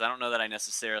passes. I don't know that I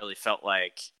necessarily felt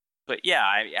like, but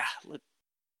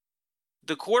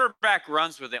the quarterback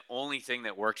runs were the only thing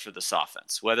that worked for this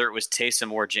offense, whether it was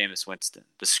Taysom or Jameis Winston.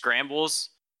 The scrambles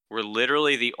were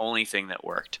literally the only thing that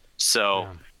worked. So.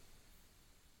 Yeah.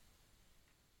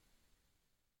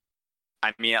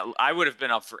 I mean, I would have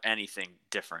been up for anything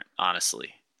different,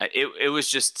 honestly. It was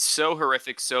just so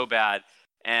horrific, so bad.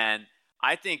 And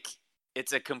I think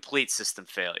it's a complete system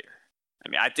failure. I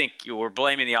mean, I think we're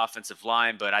blaming the offensive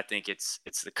line, but I think it's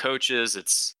the coaches,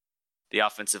 it's the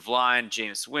offensive line.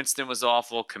 Jameis Winston was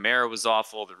awful. Kamara was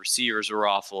awful. The receivers were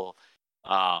awful.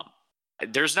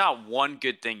 There's not one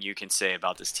good thing you can say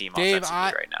about this team offensively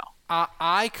right now.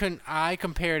 I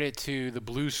compared it to the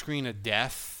blue screen of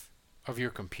death of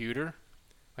your computer.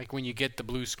 Like when you get the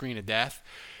blue screen of death,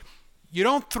 you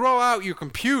don't throw out your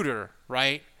computer,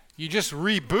 right? You just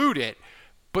reboot it,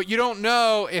 but you don't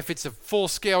know if it's a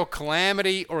full-scale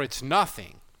calamity or it's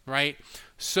nothing, right?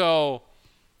 So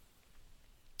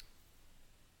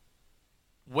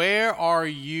where are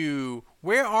you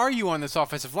on this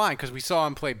offensive line? Because we saw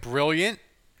him play brilliant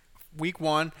week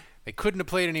 1. They couldn't have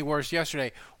played any worse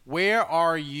yesterday. Where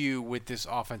are you with this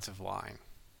offensive line?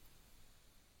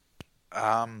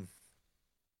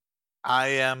 I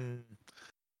am.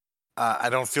 I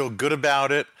don't feel good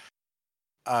about it.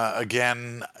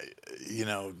 Again,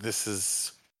 this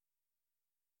is.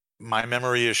 My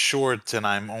memory is short, and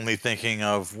I'm only thinking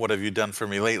of what have you done for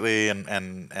me lately, and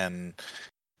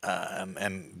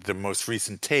the most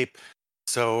recent tape.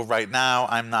 So right now,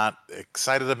 I'm not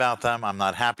excited about them. I'm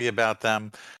not happy about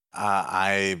them.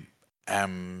 I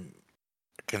am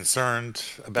concerned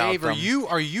about Dave, them.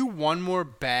 Are you one more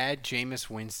bad Jameis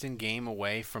Winston game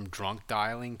away from drunk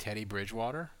dialing Teddy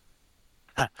Bridgewater?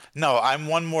 No, I'm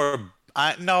one more.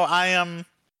 I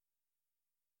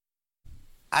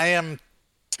am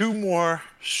 2 more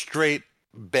straight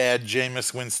bad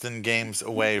Jameis Winston games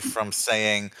away from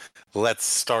saying, let's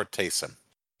start Taysom.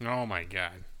 Oh my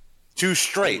God. 2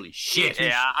 straight. Holy shit.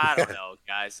 Yeah, I don't know,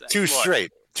 guys. 2 straight.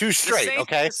 2 straight, Saints,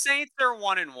 okay? The Saints are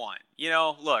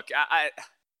 1-1. Look,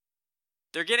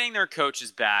 they're getting their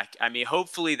coaches back. I mean,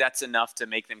 hopefully that's enough to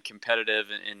make them competitive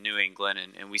in New England,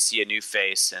 and we see a new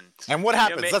face. And what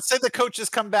happens? Let's say the coaches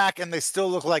come back and they still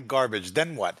look like garbage.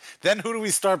 Then what? Then who do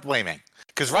we start blaming?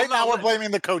 Because now we're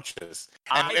blaming the coaches.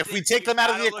 And if we take them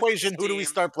out of the equation, who do we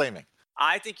start blaming?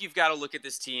 I think you've got to look at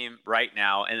this team right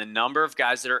now and the number of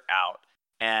guys that are out.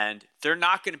 And they're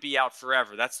not going to be out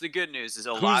forever. That's the good news. Is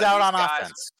Who's out on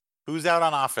offense? Who's out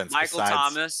on offense? Michael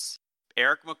Thomas,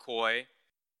 Eric McCoy.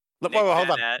 Hold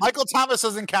on. Michael Thomas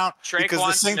doesn't count because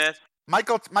the Saints. Smith.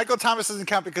 Michael Thomas doesn't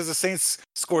count because the Saints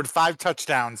scored 5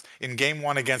 touchdowns in Game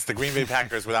 1 against the Green Bay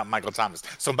Packers without Michael Thomas.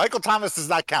 So Michael Thomas does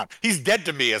not count. He's dead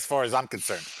to me as far as I'm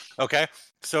concerned. Okay.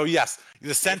 So yes,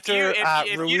 the center.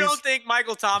 If you don't think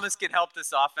Michael Thomas can help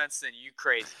this offense, then you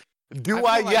crazy. Do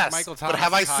I? Yes. But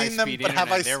have I seen them? But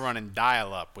have I? They're running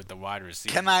dial-up with the wide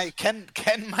receiver.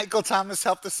 Can Michael Thomas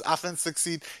help this offense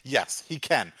succeed? Yes, he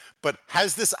can. But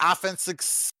has this offense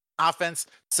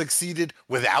succeeded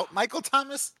without Michael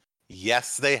Thomas?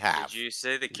 Yes, they have. Did you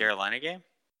say the Carolina game?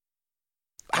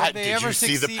 Did you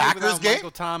see the Packers game?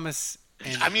 Michael Thomas.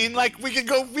 I mean, like we could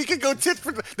go tit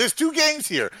for. There's 2 games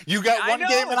here. You got one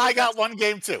game, and I got one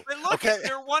game too. But look, okay,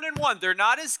 they're 1-1. They're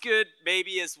not as good,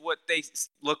 maybe, as what they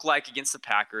look like against the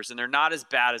Packers, and they're not as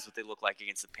bad as what they look like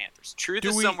against the Panthers. Truth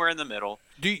is somewhere in the middle,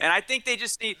 and I think they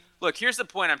just need. Look, here's the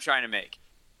point I'm trying to make.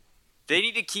 They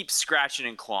need to keep scratching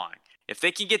and clawing. If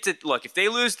they can get to if they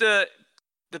lose the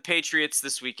Patriots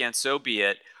this weekend, so be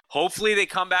it. Hopefully, they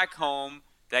come back home.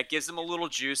 That gives them a little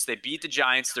juice. They beat the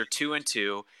Giants. They're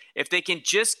 2-2. If they can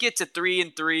just get to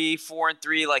 3-3,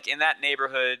 4-3, like in that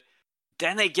neighborhood,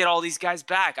 then they get all these guys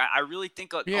back. I really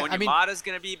think Onyemata's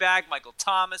going to be back. Michael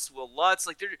Thomas, Will Lutz,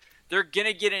 like they're going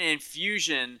to get an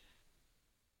infusion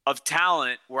of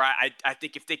talent where I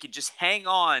think if they could just hang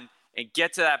on and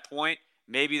get to that point,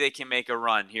 maybe they can make a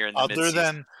run here in the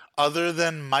midseason. Other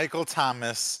than Michael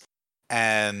Thomas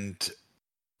and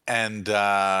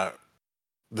the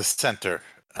center,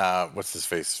 what's his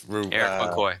face? Eric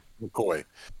McCoy. McCoy.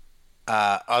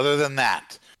 Other than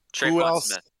that, who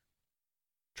else?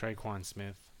 Traquan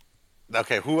Smith.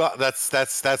 Okay, who else?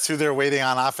 That's who they're waiting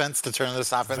on offense to turn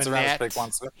this offense around.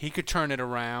 Traquan Smith. He could turn it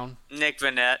around. Nick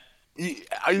Vannett.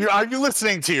 Are you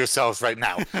listening to yourselves right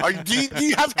now? Do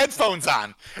you have headphones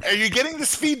on? Are you getting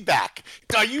this feedback?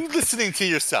 Are you listening to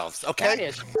yourselves? Okay. That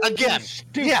is again.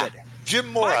 Stupid.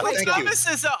 Jim Mora, Michael thank Thomas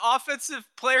is an offensive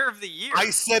player of the year. you. I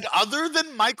said other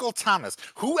than Michael Thomas.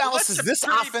 Who else is this That's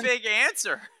a offense? pretty big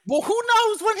answer. Well, who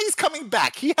knows when he's coming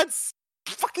back? He had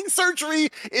fucking surgery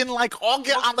in like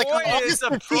August. On McCoy is August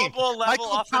a Pro 15th. Bowl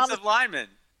level offensive lineman.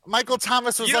 Michael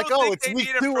Thomas was You like, don't "Oh, think it's they week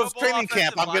need a 2 Pro of Bowl training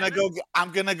camp. offensive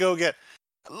I'm gonna go get."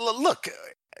 Look,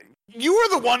 you were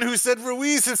the one who said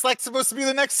Ruiz is like supposed to be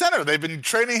the next center. They've been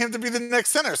training him to be the next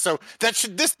center, so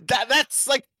that's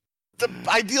like the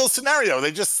ideal scenario.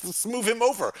 They just move him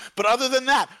over. But other than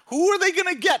that, who are they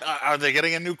gonna get? Are they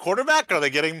getting a new quarterback? Are they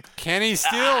getting Kenny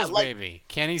Stills, baby?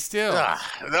 Kenny Stills.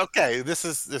 Okay, this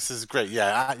is great.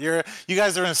 Yeah, you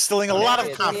guys are instilling a lot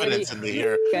of confidence in me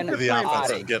here with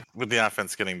the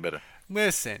offense getting better.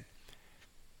 Listen,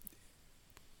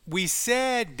 we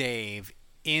said, Dave,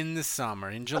 in the summer,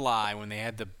 in July, when they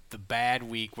had the bad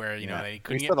week where they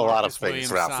couldn't get Marcus Williams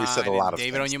signed, We said a lot of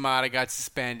David things. Onyemata got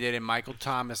suspended, and Michael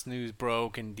Thomas news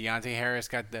broke, and Deontay Harris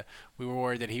we were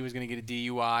worried that he was going to get a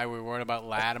DUI. We were worried about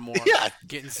Lattimore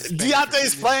getting suspended.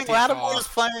 Deontay's playing. Lattimore's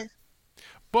playing.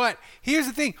 But here's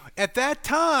the thing: at that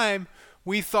time,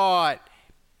 we thought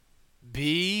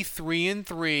be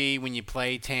 3-3 when you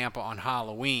play Tampa on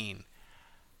Halloween.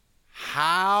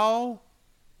 How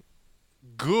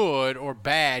good or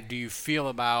bad do you feel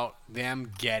about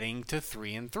them getting to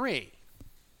 3-3?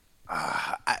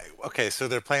 Okay, so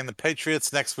they're playing the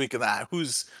Patriots next week, and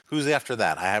who's after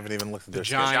that? I haven't even looked at their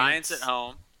schedule. Giants at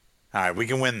home. All right, we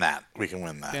can win that.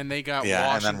 Then they got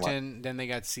Washington. Then they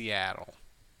got Seattle.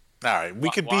 All right,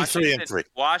 we could be 3-3.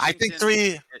 Washington, I think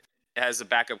 3 has a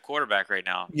backup quarterback right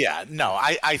now. Yeah, no,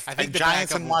 I think the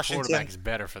Giants backup and Washington quarterback is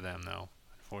better for them, though.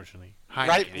 Unfortunately,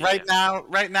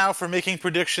 right now, for making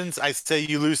predictions, I say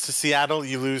you lose to Seattle,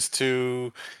 you lose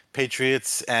to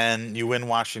Patriots, and you win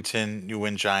Washington, you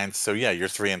win Giants. So yeah, you're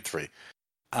 3-3.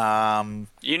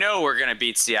 We're gonna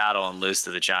beat Seattle and lose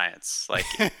to the Giants. Like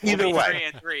either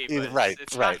way, 3-3, but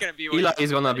it's not gonna be. Eli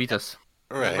is gonna beat us.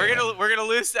 Right. We're gonna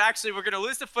lose. Actually, we're gonna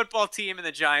lose the football team and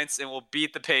the Giants, and we'll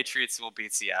beat the Patriots and we'll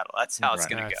beat Seattle. That's how it's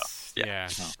gonna go. Yeah.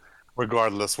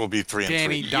 Regardless, we'll be 3-3.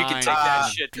 Danny you can take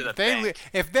that shit to the bank.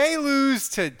 If they lose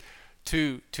to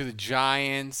the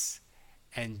Giants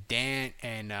and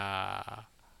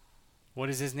what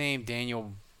is his name?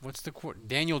 Daniel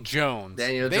Jones.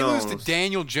 They lose to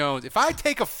Daniel Jones. If I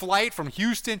take a flight from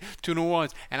Houston to New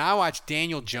Orleans and I watch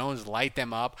Daniel Jones light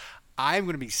them up, I'm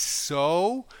going to be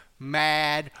so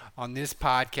mad on this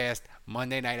podcast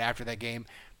Monday night after that game.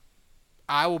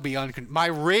 I will be my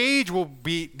rage will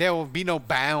be, there will be no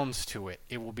bounds to it.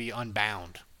 It will be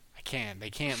unbound. They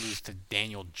can't lose to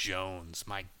Daniel Jones.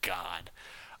 My God.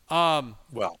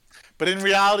 But in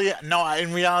reality,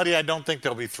 I don't think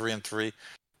they'll be 3-3.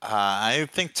 I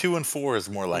think 2-4 is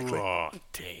more likely. Oh,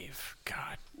 Dave,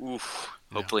 God. Oof.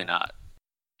 Hopefully not.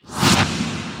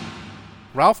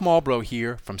 Ralph Malbrough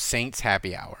here from Saints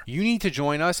Happy Hour. You need to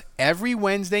join us every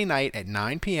Wednesday night at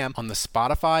 9 p.m. on the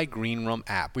Spotify Green Room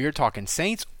app. We are talking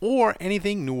Saints or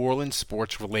anything New Orleans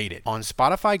sports related. On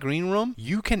Spotify Green Room,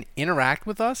 you can interact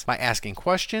with us by asking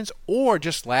questions or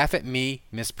just laugh at me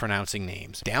mispronouncing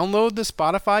names. Download the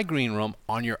Spotify Green Room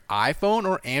on your iPhone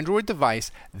or Android device,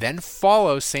 then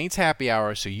follow Saints Happy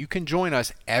Hour so you can join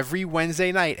us every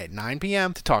Wednesday night at 9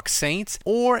 p.m. to talk Saints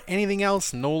or anything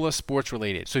else NOLA sports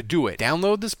related. So do it. Download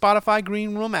the Spotify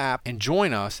Green Room app and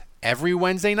join us every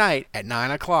Wednesday night at 9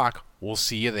 o'clock. We'll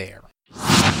see you there.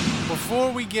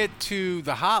 Before we get to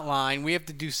the hotline, we have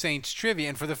to do Saints trivia.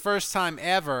 And for the first time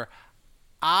ever,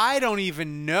 I don't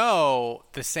even know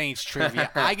the Saints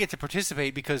trivia. I get to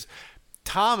participate because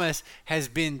Thomas has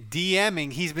been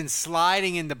DMing. He's been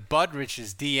sliding into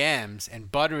Budrich's DMs,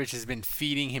 and Budrich has been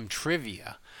feeding him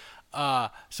trivia.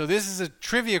 So this is a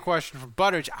trivia question from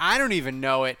Budrich. I don't even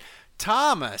know it.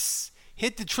 Thomas,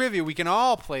 hit the trivia. We can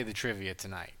all play the trivia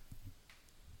tonight.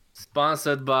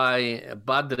 Sponsored by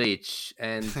Budrich,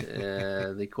 and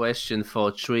the question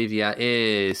for trivia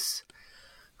is: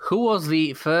 who was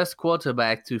the first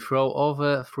quarterback to throw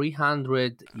over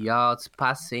 300 yards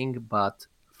passing but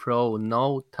throw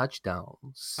no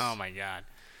touchdowns? Oh my God!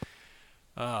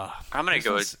 I'm gonna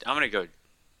go.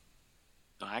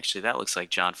 Oh, actually, that looks like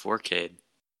John Fourcade.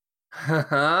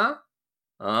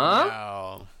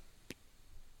 No.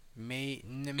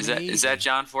 Is that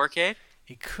John Fourcade?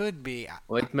 It could be.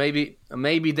 Wait, maybe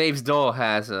Dave's door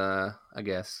has. I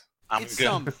guess.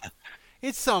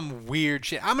 It's some weird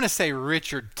shit. I'm gonna say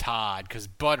Richard Todd because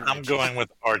Budrich. I'm going with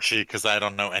Archie because I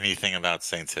don't know anything about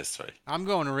Saints history. I'm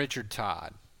going to Richard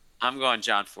Todd. I'm going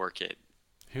John Fourcade.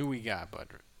 Who we got,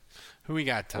 Budrich? Who we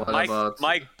got, Todd?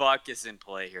 Mike Buck is in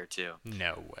play here too.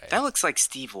 No way. That looks like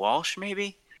Steve Walsh,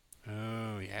 maybe.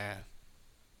 Oh yeah.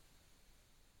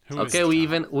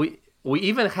 We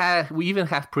even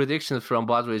have predictions from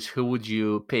Bodrich. Who would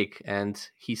you pick? And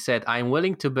he said, "I'm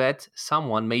willing to bet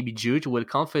someone, maybe Juge, will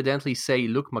confidently say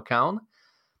Luke McCown.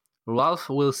 Ralph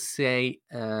will say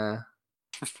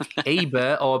Abe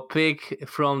or pick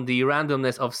from the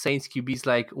randomness of Saints QBs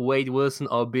like Wade Wilson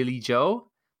or Billy Joe.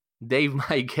 Dave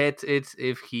might get it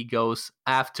if he goes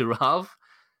after Ralph.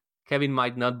 Kevin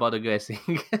might not bother guessing."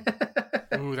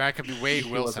 Ooh, that could be Wade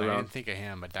Wilson. I didn't think of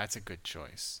him, but that's a good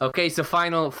choice. Okay, so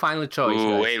final choice.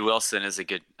 Ooh, guys. Wade Wilson is a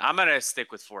good. I'm gonna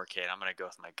stick with 4K. I'm gonna go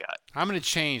with my gut. I'm gonna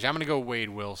change. I'm gonna go Wade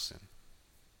Wilson.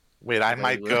 Wait, I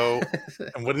might go.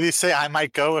 And what did he say? I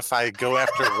might go if I go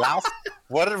after Ralph.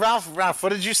 What did Ralph? What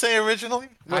did you say originally?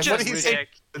 What did he say?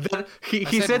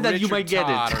 He said that you might get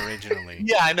it originally.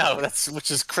 Yeah, I know.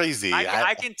 Which is crazy.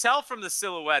 I can tell from the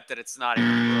silhouette that it's not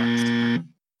Aaron Brooks.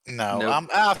 No, Nope.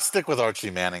 I'll stick with Archie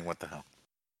Manning. What the hell?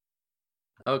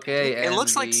 Okay, It and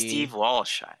looks like Steve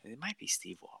Walsh. It might be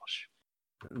Steve Walsh.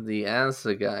 The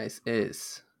answer, guys,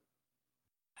 is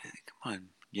Come on,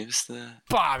 give us the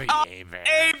Bobby Hebert.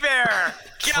 Hebert.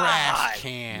 Trash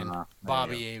can.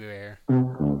 Bobby Hebert.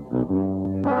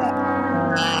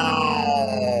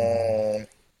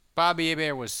 Bobby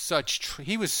Hebert was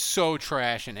he was so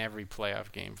trash in every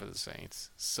playoff game for the Saints.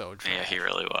 So trash. Yeah, he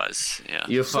really was. Yeah.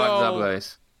 you fucked up,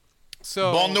 guys.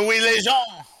 So Bon nuit, les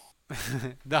gens.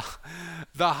 the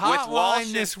With hotline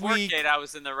Walsh this and week. Forkade, I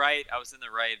was in the right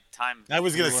time. I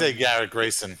was gonna say Garrett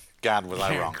Grayson. God, was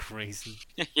I wrong? Crazy.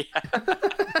 Yeah.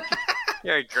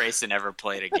 Garrett Grayson never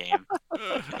played a game.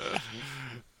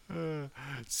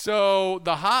 So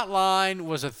the hotline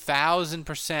was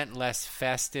 1,000% less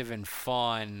festive and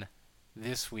fun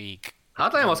this week.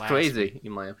 Hotline was last crazy, week.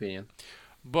 in my opinion.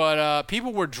 But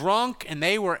people were drunk and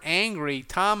they were angry.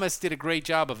 Thomas did a great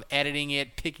job of editing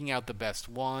it, picking out the best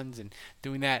ones, and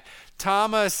doing that.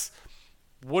 Thomas,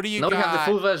 what do you got? Now we have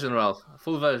the full version, Ralph.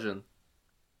 Full version.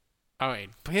 All right,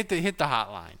 hit the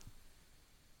hotline.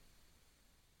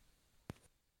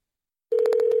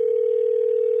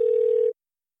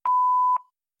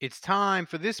 It's time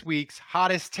for this week's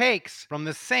hottest takes from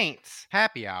the Saints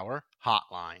Happy Hour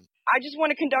Hotline. I just want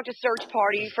to conduct a search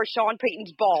party for Sean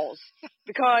Payton's balls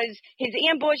because his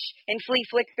ambush and flea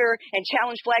flicker and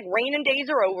challenge flag reigning days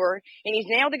are over, and he's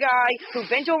now the guy who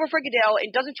bent over for Goodell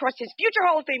and doesn't trust his future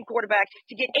Hall of Fame quarterback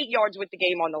to get 8 yards with the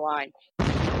game on the line.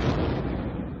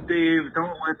 Dave,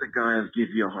 don't let the guys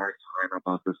give you a hard time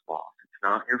about this loss. It's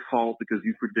not your fault because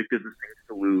you predicted the Saints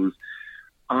to lose.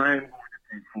 I'm going to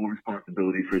take full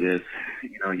responsibility for this.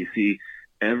 You see,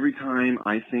 every time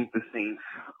I think the Saints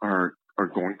are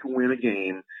going to win a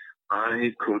game, I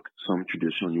cook some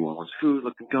traditional New Orleans food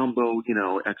like the gumbo,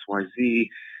 XYZ.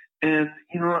 And,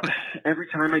 every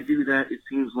time I do that, it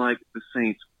seems like the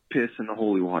Saints piss in the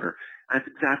holy water. That's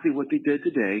exactly what they did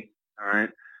today. All right.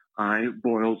 I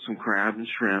boiled some crab and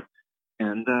shrimp,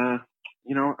 and,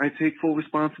 I take full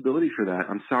responsibility for that.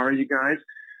 I'm sorry, you guys.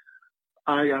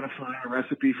 I got to find a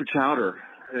recipe for chowder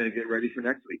and get ready for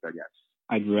next week, I guess.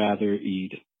 I'd rather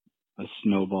eat a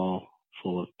snowball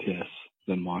full of piss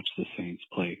than watch the Saints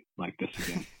play like this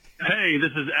again. Hey,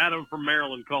 this is Adam from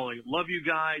Maryland calling. Love you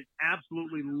guys.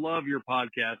 Absolutely love your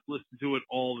podcast. Listen to it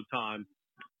all the time.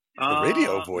 The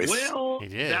radio voice. Well,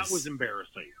 It is. that was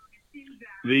embarrassing.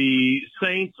 The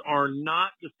Saints are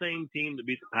not the same team that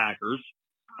beat the Packers.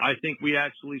 I think we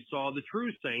actually saw the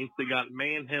true Saints. They got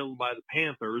manhandled by the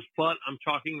Panthers, but I'm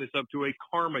chalking this up to a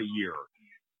karma year.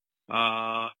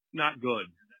 Not good.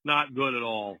 Not good at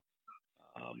all.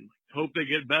 Hope they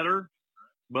get better,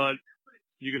 but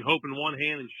you can hope in one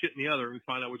hand and shit in the other and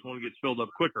find out which one gets filled up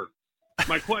quicker.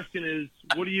 My question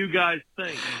is, what do you guys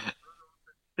think?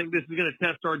 Think this is going to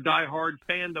test our diehard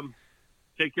fandom?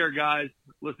 Take care, guys.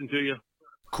 Listen to you.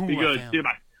 Cool. Be good. See you.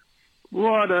 Bye.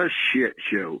 What a shit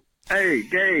show. Hey,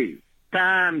 Dave,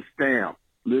 timestamp.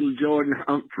 Little Jordan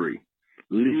Humphrey,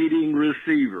 leading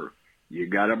receiver. You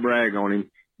got to brag on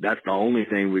him. That's the only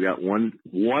thing. We got one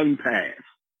pass,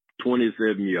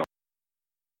 27 yards.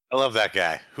 I love that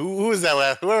guy. Who was that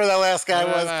last? Whoever that last guy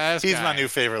was, last he's guy. my new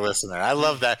favorite listener. I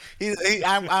love that.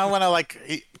 I want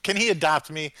to can he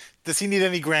adopt me? Does he need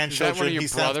any grandchildren? Is that one of your he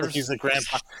sounds brothers? like he's a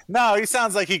grandpa. No, he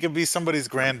sounds like he could be somebody's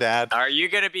granddad. Are you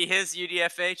gonna be his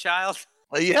UDFA child?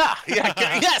 Yeah,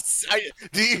 yes.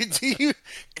 Do you?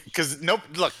 Because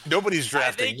nobody's I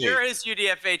drafting think me. you're his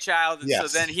UDFA child, and Yes.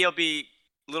 so then he'll be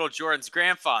little Jordan's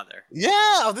grandfather.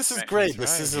 Yeah, this is Right. great.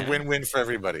 That's This right, is yeah. a win-win for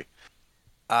everybody.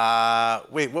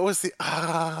 Wait, what was the?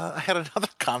 I had another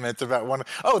comment about one.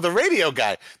 Oh, the radio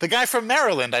guy, the guy from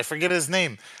Maryland. I forget his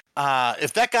name.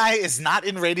 If that guy is not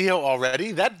in radio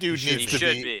already, that dude He needs to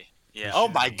should be. be. Yeah. Oh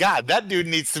my God, that dude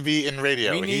needs to be in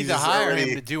radio. We need He's to hire already-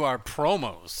 him to do our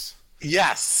promos.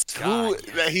 Yes. God,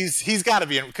 He's got to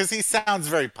be in because he sounds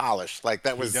very polished. Like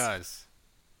that was. He does.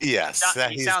 Yes.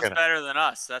 He sounds better than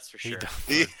us, that's for sure.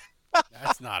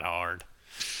 That's not hard.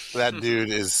 That dude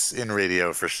is in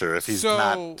radio for sure. If he's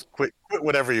not, quit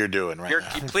whatever you're doing right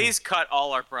now. Please cut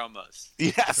all our promos.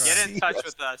 Yes. Get in touch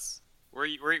with us.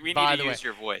 We need to use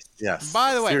your voice. Yes.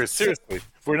 By the way, seriously,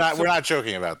 we're not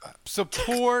joking about that.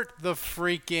 Support the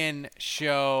freaking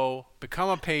show. Become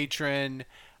a patron.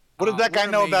 What did that guy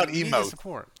know about emotes?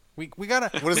 Support. We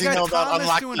gotta. What does he know about Thomas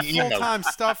unlocking doing emotes? full-time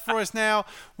stuff for us now.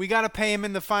 We gotta pay him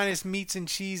in the finest meats and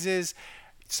cheeses.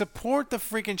 Support the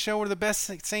freaking show. We're the best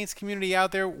Saints community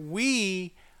out there.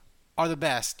 We are the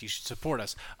best. You should support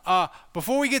us.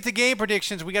 Before we get to game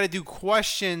predictions, we got to do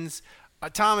questions.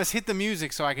 Thomas, hit the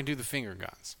music so I can do the finger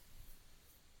guns.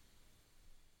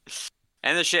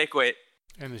 And the shake weight.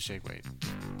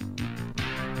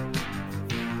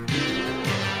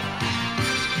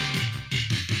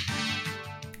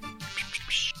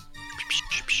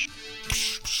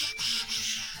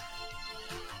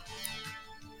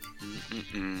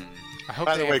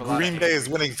 By the way, Green Bay is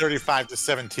winning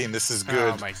 35-17. This is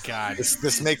good. Oh my God!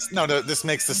 This makes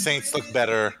the Saints look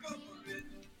better.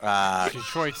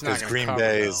 Detroit's not going to Green cover,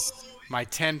 Bay's my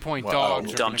 10-point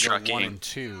dogs are going to go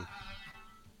 1-2.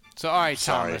 So all right,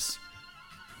 Thomas.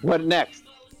 What next?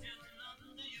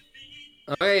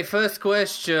 Okay, first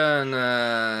question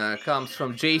comes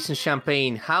from Jason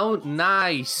Champagne. How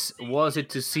nice was it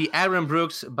to see Aaron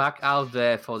Brooks back out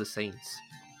there for the Saints?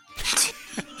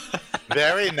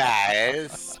 Very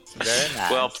nice. Very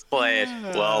nice. Well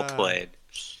played.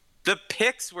 The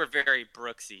picks were very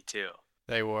Brooksy too.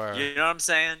 They were. You know what I'm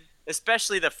saying?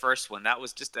 Especially the first one. That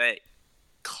was just a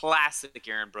classic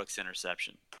Aaron Brooks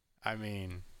interception. I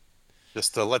mean,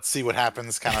 just let's see what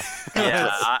happens kind of.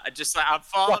 Yeah, I'm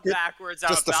falling backwards.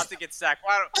 I'm about to get sacked.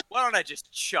 Why don't I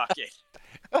just chuck it?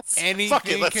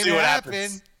 Anything let's can see what happen.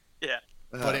 happens. Yeah.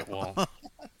 But it won't.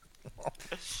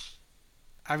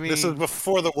 I mean, this is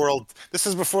before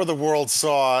the world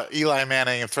saw Eli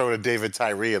Manning throw to David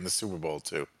Tyree in the Super Bowl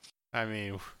too. I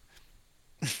mean,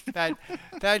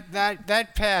 that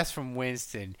pass from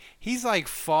Winston, he's like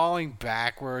falling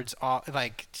backwards,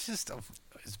 like just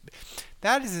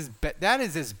that is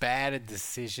as bad a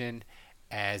decision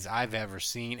as I've ever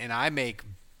seen, and I make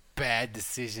bad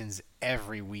decisions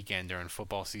every weekend during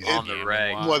football season. On the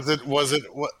reg.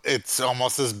 It's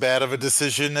almost as bad of a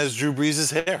decision as Drew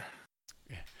Brees' hair.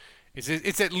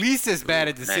 It's at least as bad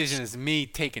a decision as me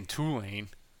taking Tulane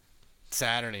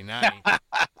Saturday night.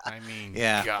 I mean,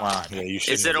 yeah, God. Well, yeah,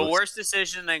 is it a worse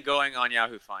decision than going on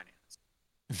Yahoo Finance?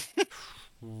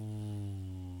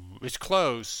 It's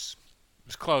close.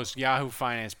 It's close. Yahoo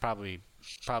Finance probably.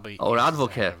 Or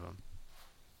Advocate.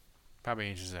 Probably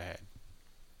inches ahead.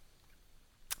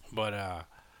 But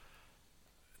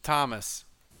Thomas.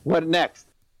 What next?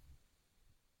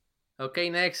 Okay,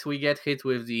 next we get hit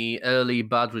with the early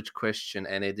Badridge question,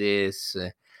 and it is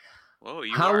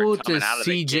how would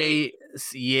CJ,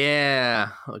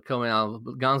 coming out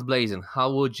guns blazing,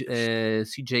 how would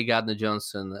CJ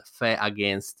Gardner-Johnson fare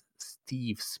against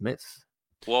Steve Smith?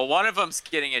 Well, one of them's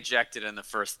getting ejected in the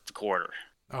first quarter.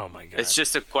 Oh my God! It's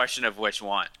just a question of which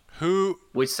one.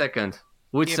 Which second?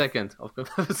 If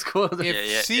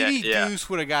CD Deuce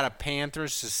would have got a Panther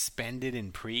suspended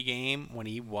in pregame when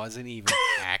he wasn't even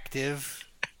active.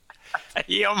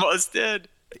 He almost did.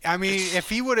 I mean, if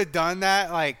he would have done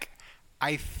that, I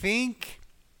think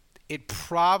it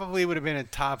probably would have been a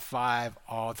top 5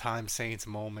 all-time Saints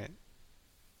moment.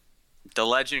 The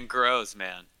legend grows,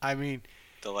 man. I mean,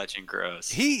 the legend grows.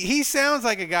 He sounds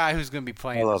like a guy who's going to be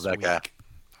playing this week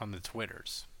on the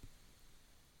Twitters.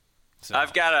 So.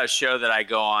 I've got a show that I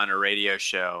go on, a radio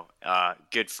show.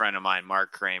 Good friend of mine,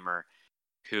 Mark Kramer,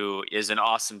 who is an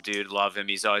awesome dude. Love him.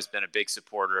 He's always been a big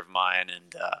supporter of mine,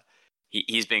 and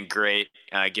he's been great,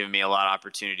 giving me a lot of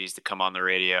opportunities to come on the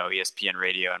radio, ESPN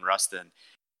Radio in Ruston.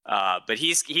 But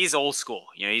he's old school.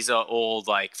 You know, he's an old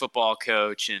football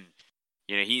coach, and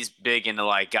he's big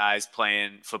into guys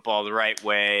playing football the right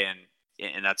way,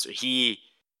 and that's he.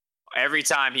 Every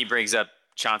time he brings up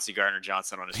Chauncey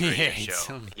Gardner-Johnson on his radio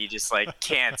show, he just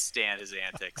can't stand his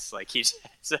antics. He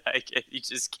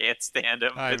just can't stand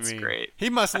him. It's great. He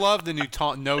must love the new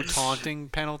no taunting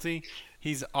penalty.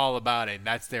 He's all about it.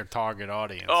 That's their target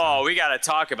audience. Oh, we got to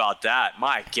talk about that.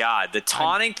 My God, the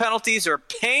taunting penalties are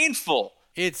painful.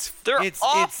 They're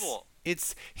awful.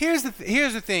 Here's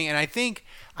the thing, and I think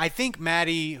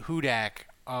Maddie Hudak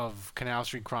of Canal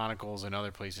Street Chronicles and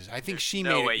other places. I think she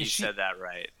said that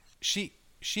right. She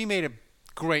made a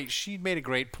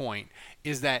great point,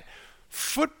 is that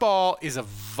football is a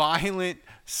violent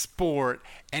sport,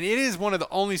 and it is one of the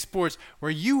only sports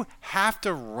where you have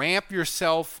to ramp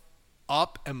yourself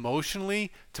up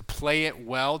emotionally to play it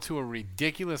well to a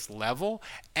ridiculous level.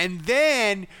 And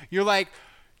then you're like,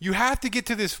 you have to get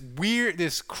to this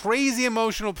crazy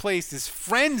emotional place, this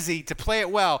frenzy to play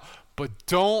it well, but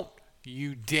don't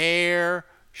you dare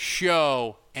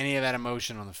show any of that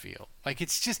emotion on the field. Like,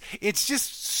 it's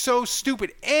just so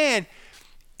stupid. And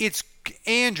it's,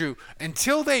 Andrew,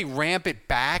 until they ramp it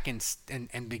back and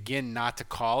begin not to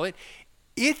call it,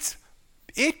 it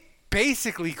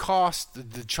basically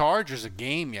cost the Chargers a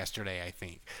game yesterday, I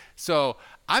think. So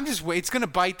I'm just it's going to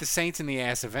bite the Saints in the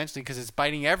ass eventually because it's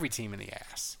biting every team in the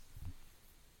ass.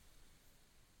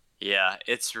 Yeah,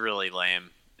 it's really lame.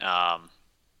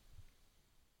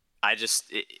 It's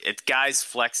guys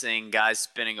flexing, guys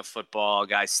spinning a football,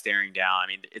 guys staring down. I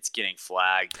mean, it's getting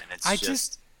flagged, and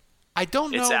I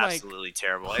don't know. It's absolutely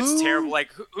terrible. It's terrible.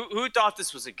 Like, who thought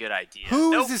this was a good idea?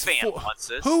 No fan wants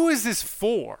this. Who is this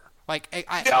for? Like,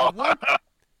 I want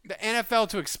the NFL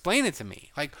to explain it to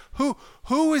me. Like,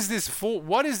 who is this for?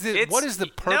 What is this? What is the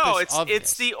purpose of this?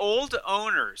 It's the old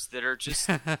owners that are just.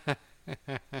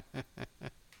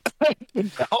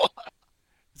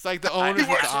 It's like the owners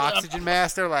with the oxygen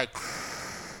mask. They're like,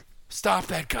 stop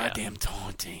that goddamn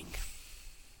taunting.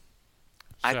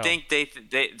 I think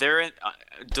they're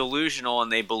delusional,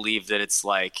 and they believe that it's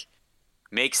like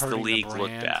makes the league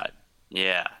look bad.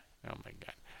 Yeah. Oh my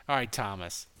god. All right,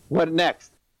 Thomas. What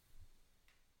next?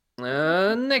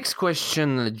 Next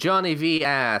question. Johnny V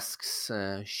asks,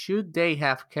 should they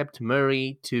have kept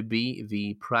Murray to be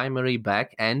the primary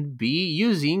back and be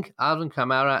using Alvin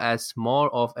Kamara as more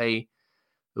of a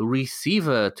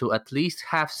receiver to at least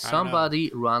have somebody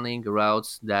running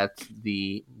routes that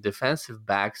the defensive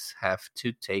backs have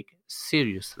to take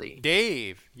seriously?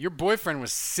 Dave, your boyfriend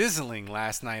was sizzling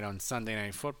last night on Sunday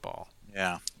Night Football.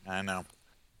 Yeah, I know.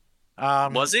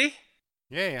 Was he?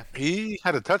 Yeah. He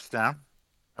had a touchdown.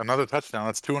 Another touchdown.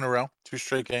 That's 2 in a row. 2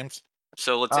 straight games.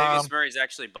 So Latavius Murray's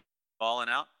actually balling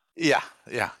out? Yeah,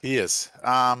 he is.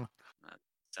 That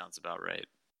sounds about right.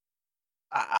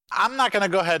 I'm not going to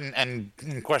go ahead and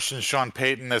question Sean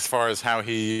Payton as far as how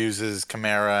he uses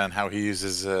Kamara and how he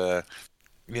uses, a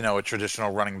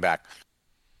traditional running back.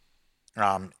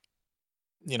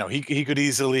 He could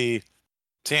easily,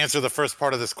 to answer the first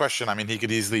part of this question, I mean, he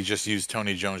could easily just use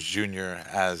Tony Jones Jr.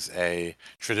 as a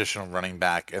traditional running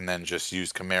back and then just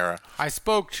use Kamara. I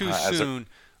spoke too soon.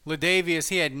 Latavius,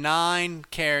 he had 9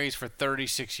 carries for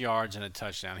 36 yards and a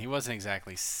touchdown. He wasn't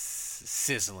exactly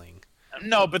sizzling.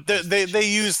 No, but they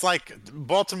use, like,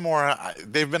 Baltimore.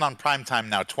 They've been on primetime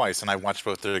now twice, and I watched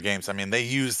both their games. I mean, they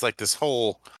use like this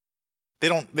whole. They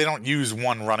don't use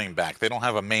one running back. They don't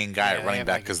have a main guy at running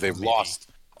back because they've lost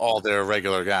all their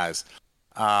regular guys.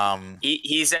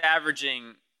 He's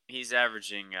averaging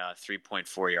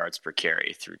 3.4 yards per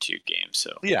carry through 2 games.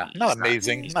 So not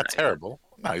amazing, not terrible.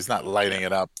 No, he's not lighting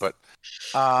it up, but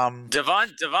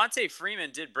Devontae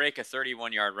Freeman did break a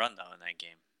 31-yard run though in that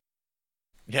game.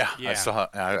 Yeah. I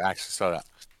actually saw that.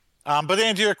 But to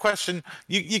answer your question,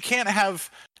 you can't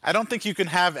have. I don't think you can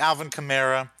have Alvin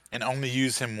Kamara and only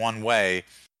use him one way,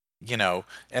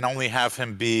 and only have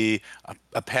him be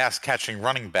a pass-catching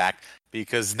running back,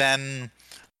 because then,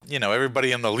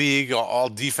 everybody in the league, all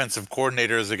defensive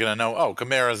coordinators are going to know, oh,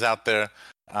 Kamara's out there.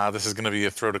 This is going to be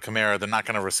a throw to Kamara. They're not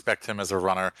going to respect him as a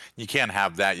runner. You can't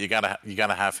have that. You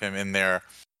gotta have him in there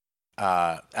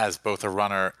as both a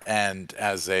runner and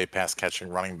as a pass-catching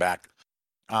running back.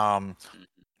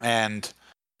 Latavius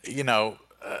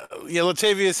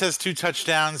has 2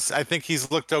 touchdowns. I think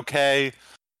he's looked okay.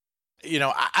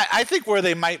 I think where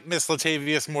they might miss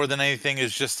Latavius more than anything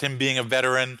is just him being a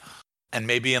veteran and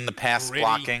maybe in the pass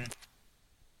blocking.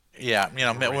 Yeah,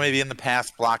 maybe in the pass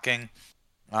blocking,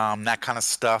 that kind of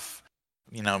stuff.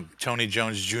 Tony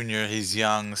Jones Jr., he's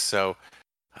young, so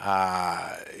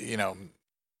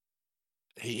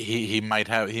he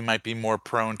might be more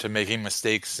prone to making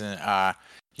mistakes, and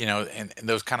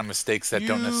those kind of mistakes that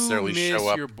don't necessarily show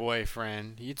up. Your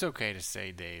boyfriend. It's okay to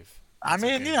say, Dave. I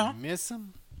mean, okay. You miss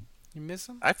him. You miss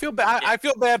him? I feel bad. I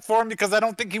feel bad for him because I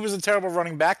don't think he was a terrible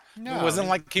running back. No. It wasn't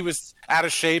like he was out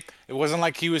of shape. It wasn't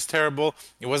like he was terrible.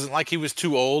 It wasn't like he was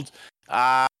too old.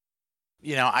 I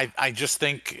just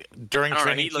think during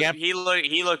training camp, he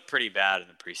looked pretty bad in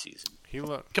the preseason.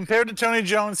 Compared to Tony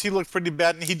Jones, he looked pretty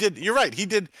bad, and he did. You're right. He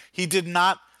did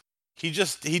not. He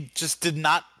just did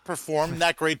not perform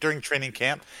that great during training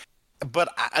camp. But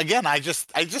again, I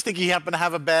just think he happened to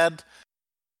have a bad.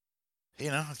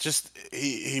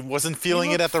 He wasn't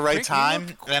feeling it at the right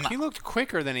time. He looked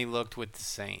quicker than he looked with the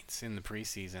Saints in the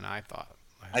preseason, I thought.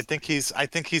 I think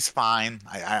he's fine.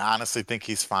 I honestly think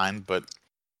he's fine, but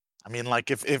I mean,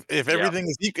 like if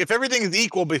everything is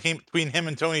equal between him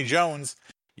and Tony Jones,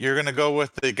 you're gonna go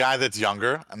with the guy that's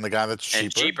younger and the guy that's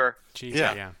cheaper.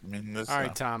 Yeah. I mean, All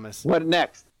right, Thomas. What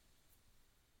next?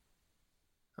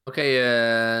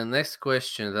 Okay, next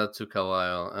question that took a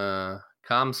while.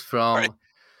 Comes from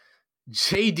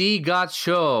JD God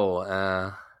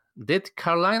Show. Did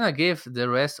Carolina give the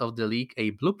rest of the league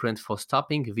a blueprint for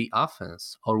stopping the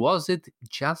offense, or was it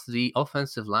just the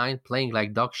offensive line playing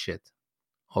like dog shit,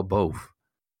 or both?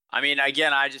 I mean,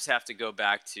 again, I just have to go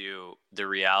back to the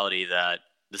reality that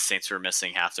the Saints were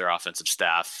missing half their offensive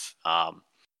staff.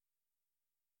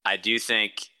 I do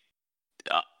think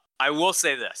I will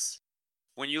say this.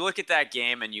 When you look at that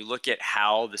game and you look at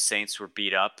how the Saints were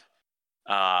beat up,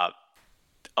 a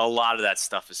lot of that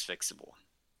stuff is fixable.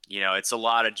 It's a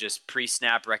lot of just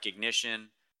pre-snap recognition,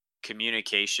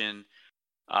 communication.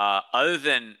 Other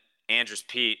than Andrus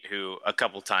Peat, who a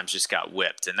couple times just got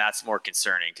whipped, and that's more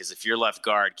concerning because if your left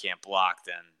guard can't block,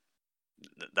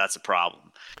 then that's a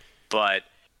problem. But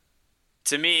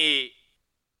to me,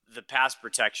 the pass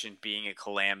protection being a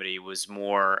calamity was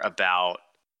more about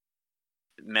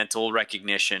mental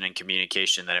recognition and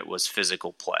communication than it was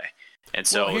physical play. And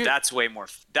so that's way more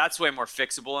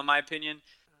fixable in my opinion.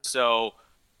 So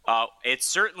it's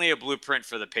certainly a blueprint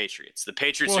for the Patriots. The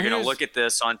Patriots are going to look at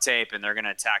this on tape and they're going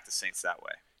to attack the Saints that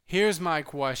way. Here's my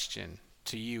question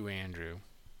to you, Andrew,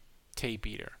 Tape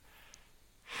Eater.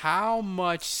 How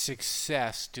much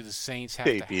success do the Saints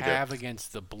have to have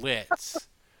against the blitz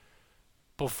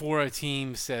before a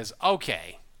team says,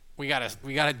 okay, we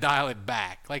gotta dial it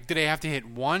back? Like, do they have to hit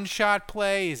one shot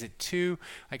play? Is it two?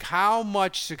 Like, how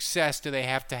much success do they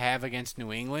have to have against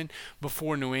New England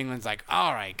before New England's like,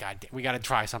 all right, God, we got to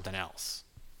try something else?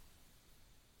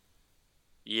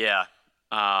 Yeah.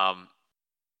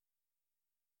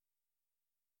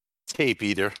 Tape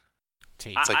Eater.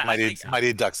 It's like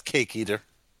Mighty Ducks Cake Eater.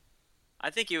 I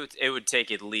think it would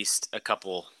take at least a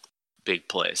couple big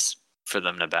plays for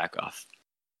them to back off.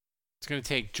 It's going to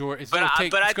take Jordan. It's going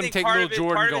to take little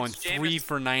Jordan going 3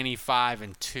 for 95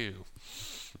 and 2.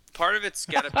 Part of it's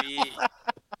got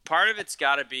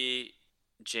to be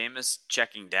Jameis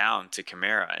checking down to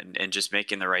Kamara and just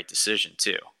making the right decision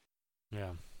too.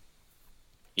 Yeah.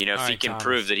 If he can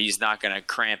prove that he's not going to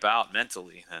cramp out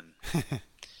mentally, then.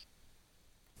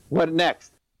 What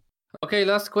next? Okay,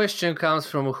 last question comes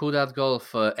from Who Dat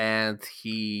Golfer, and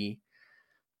he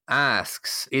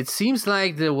asks, it seems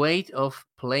like the weight of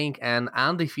playing an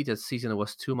undefeated season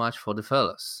was too much for the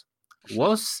fellas.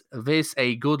 Was this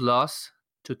a good loss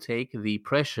to take the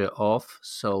pressure off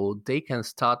so they can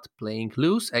start playing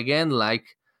loose again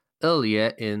like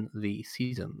earlier in the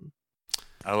season?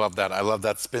 I love that. I love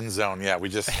that spin zone. Yeah, we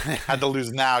just had to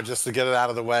lose now just to get it out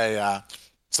of the way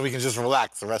so we can just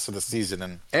relax the rest of the season.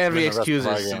 And every excuse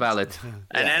is valid.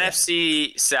 An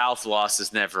NFC South loss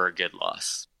is never a good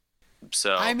loss.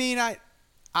 So I mean,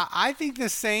 I think the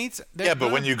Saints. Yeah,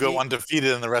 but when you go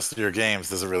undefeated in the rest of your games,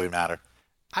 does it really matter?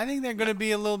 I think they're going to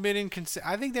be a little bit inconsistent.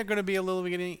 I think they're going to be a little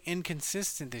bit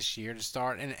inconsistent this year to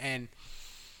start. And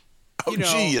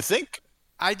you think?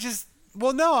 I just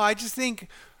think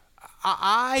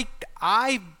I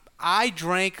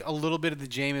drank a little bit of the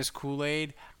Jameis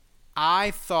Kool-Aid.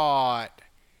 I thought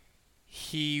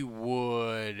he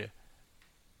would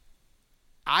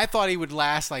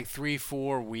last like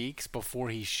 3-4 weeks before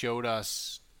he showed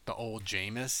us the old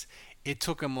Jameis. It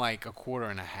took him like a quarter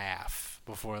and a half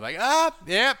before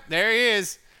yep, there he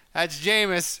is. That's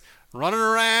Jameis running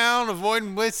around,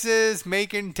 avoiding blitzes,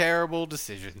 making terrible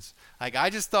decisions. Like, I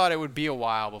just thought it would be a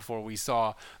while before we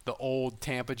saw the old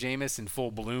Tampa Jameis in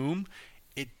full bloom.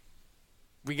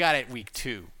 We got it week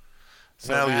 2.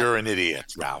 So you're an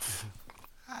idiot, Ralph.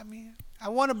 I mean, I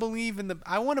want to believe in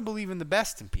the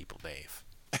best in people, Dave.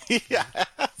 Yeah.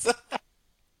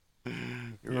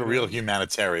 You're a real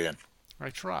humanitarian.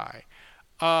 I try.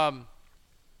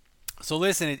 So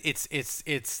listen,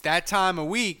 it's that time of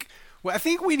week. Well, I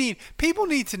think people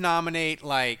need to nominate,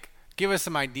 like, give us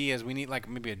some ideas. We need like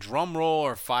maybe a drum roll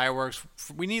or fireworks.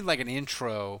 We need like an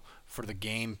intro for the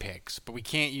game picks, but we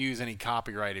can't use any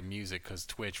copyrighted music because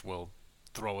Twitch will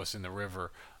throw us in the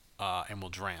river and we'll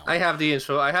drown. I have the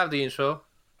intro.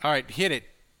 All right, hit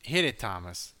it,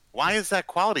 Thomas. Why is that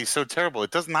quality so terrible?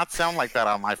 It does not sound like that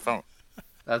on my phone.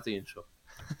 That's the intro.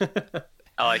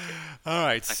 I like it. All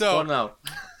right, so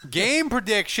game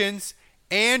predictions.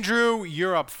 Andrew,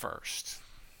 you're up first.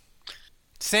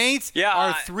 Saints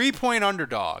are 3-point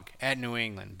underdog at New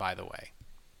England, by the way.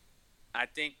 I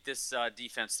think this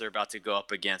defense they're about to go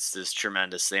up against is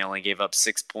tremendous. They only gave up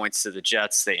 6 points to the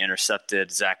Jets. They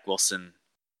intercepted Zach Wilson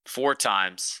 4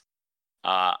 times.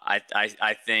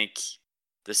 I think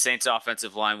the Saints'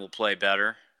 offensive line will play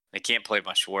better. They can't play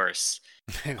much worse.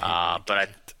 But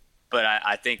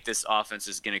I think this offense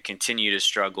is going to continue to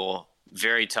struggle.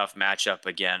 Very tough matchup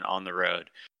again on the road.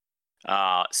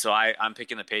 So I'm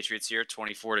picking the Patriots here,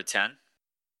 24-10.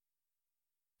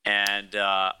 And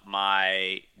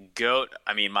my GOAT,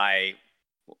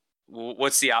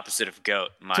 what's the opposite of GOAT?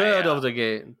 My turd of the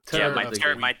game.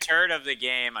 My turd of the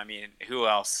game. I mean, who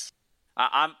else?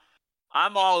 I'm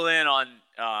all in on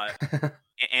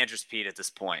Andrus Peat at this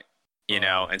point, you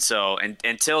know. And so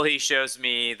until he shows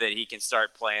me that he can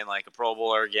start playing like a Pro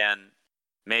Bowler again,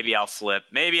 maybe I'll flip.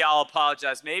 Maybe I'll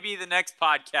apologize. Maybe the next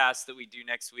podcast that we do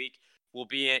next week will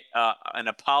be an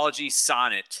apology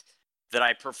sonnet that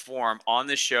I perform on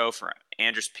the show for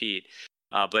Andrus Peat.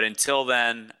 But until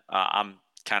then, I'm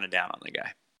kind of down on the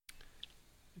guy.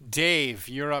 Dave,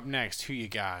 you're up next. Who you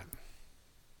got?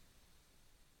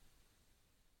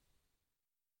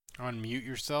 Unmute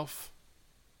yourself.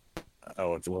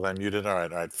 Oh, was I muted? All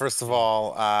right. First of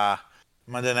all,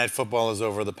 Monday Night Football is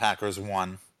over. The Packers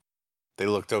won. They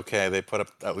looked okay. They put up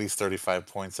at least 35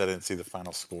 points. I didn't see the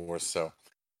final score, so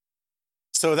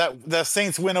that the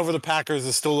Saints win over the Packers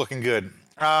is still looking good.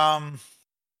 I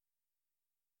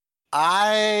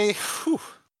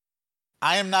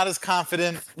am not as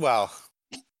confident. Well,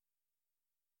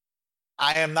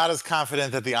 I am not as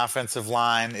confident that the offensive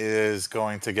line is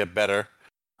going to get better.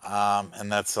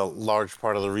 And that's a large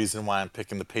part of the reason why I'm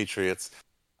picking the Patriots.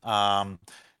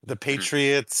 The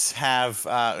Patriots have,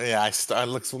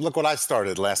 look what I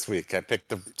started last week. I picked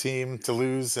the team to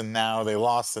lose, and now they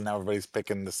lost, and now everybody's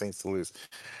picking the Saints to lose.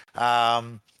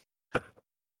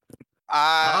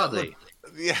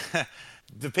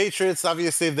 The Patriots,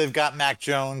 obviously, they've got Mac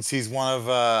Jones. He's one of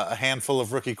a handful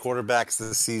of rookie quarterbacks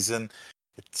this season.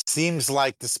 It seems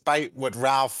like, despite what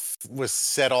Ralph was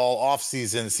said all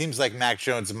offseason, it seems like Mac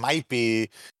Jones might be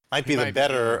the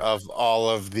better of all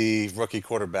of the rookie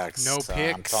quarterbacks. No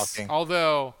picks.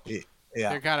 Although they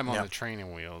got him on the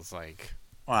training wheels.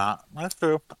 Well, that's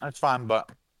true. That's fine. But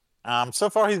so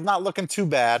far, he's not looking too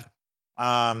bad.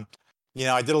 I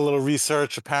did a little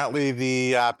research. Apparently,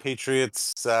 the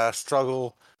Patriots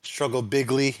struggle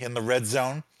bigly in the red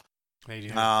zone. They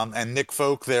do. And Nick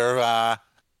Folk,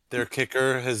 their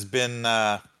kicker, has been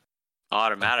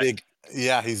automatic.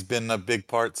 He's been a big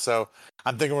part. So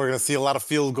I'm thinking we're going to see a lot of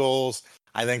field goals.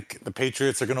 I think the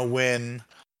Patriots are going to win.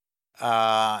 So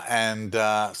I'm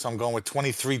going with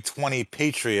 23-20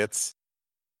 Patriots.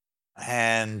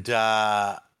 And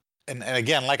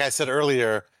again, like I said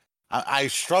earlier, I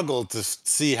struggled to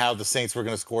see how the Saints were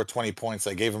going to score 20 points.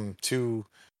 I gave them two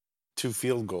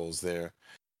field goals there.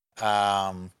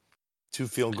 2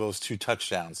 field goals, 2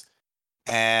 touchdowns.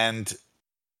 And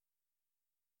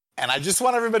I just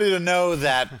want everybody to know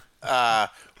that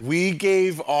we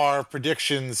gave our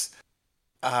predictions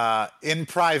in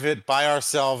private by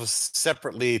ourselves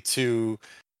separately to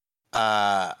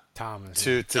Thomas.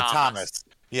 To Thomas.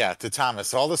 Yeah, to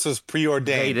Thomas. All this was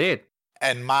preordained. They did.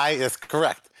 And is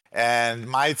correct. And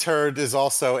my turd is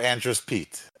also Andrus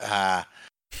Peat.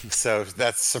 So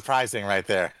that's surprising right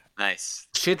there. Nice.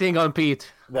 Shitting on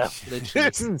Pete.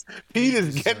 Pete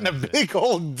is getting a big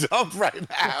old dump right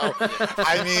now.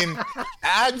 I mean,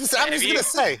 I'm just gonna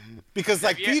say, because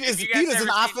Pete is an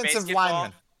offensive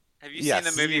lineman. Have you seen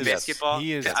the movie Basketball?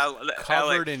 He is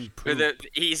covered in poop.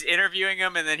 He's interviewing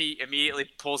him, and then he immediately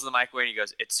pulls the mic away and he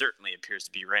goes, "It certainly appears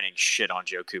to be raining shit on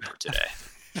Joe Cooper today."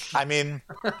 I mean,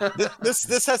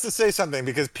 this has to say something,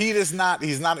 because Pete is not.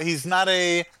 He's not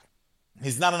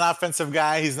an offensive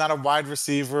guy. He's not a wide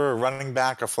receiver, a running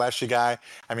back, a flashy guy.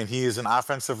 I mean, he is an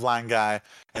offensive line guy.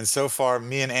 And so far,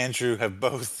 me and Andrew have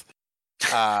both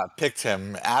picked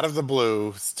him out of the blue.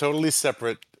 It's totally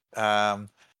separate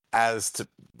as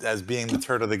being the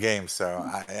turd of the game. So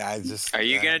I just. Are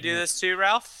you gonna do this too,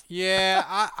 Ralph? Yeah,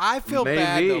 I feel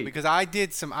bad though, because I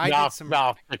did some.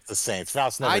 Ralph picked the Saints.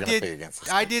 Ralph's never gonna pick against the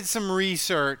Saints. I did some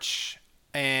research.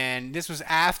 And this was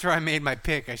after I made my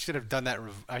pick. I should have done that.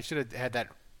 I should have had that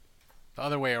the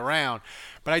other way around.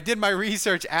 But I did my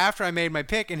research after I made my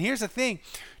pick. And here's the thing.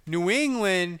 New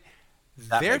England,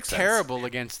 they're terrible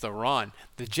against the run.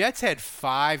 The Jets had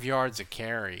 5 yards of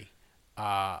carry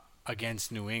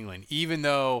against New England, even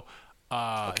though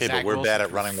but Zach we're Wilson bad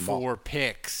at running the ball. 4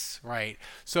 picks, right?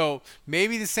 So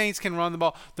maybe the Saints can run the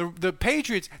ball. The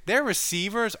Patriots, their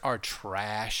receivers are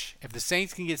trash. If the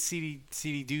Saints can get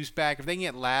CD Deuce back, if they can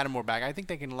get Lattimore back, I think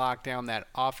they can lock down that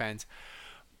offense.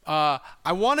 I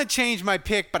want to change my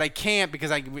pick, but I can't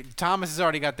because Thomas has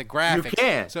already got the graphics. You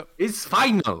can't. So it's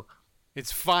final.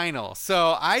 It's final.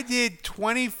 So I did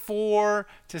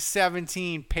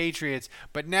 24-17 Patriots,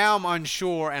 but now I'm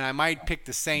unsure, and I might pick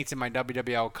the Saints in my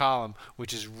WWL column,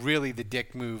 which is really the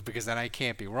dick move because then I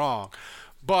can't be wrong.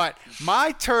 But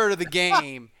my turd of the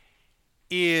game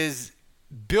is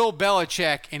Bill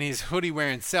Belichick and his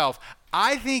hoodie-wearing self.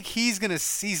 I think he's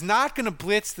not gonna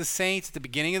blitz the Saints at the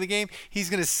beginning of the game. He's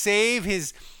gonna save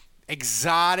his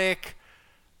exotic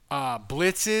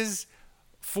blitzes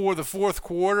for the fourth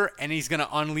quarter, and he's going to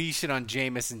unleash it on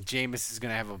Jameis, and Jameis is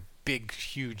going to have a big,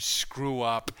 huge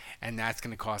screw-up, and that's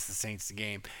going to cost the Saints the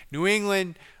game. New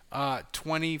England,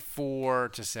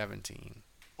 24-17.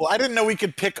 Well, I didn't know we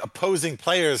could pick opposing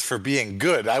players for being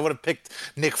good. I would have picked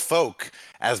Nick Folk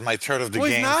as my turd of the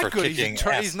game for kicking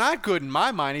ass. He's not good in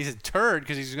my mind. He's a turd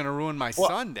because he's going to ruin my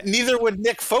Sunday. Neither would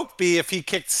Nick Folk be if he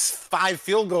kicks 5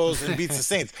 field goals and beats the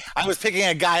Saints. I was picking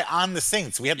a guy on the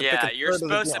Saints. We had to pick you're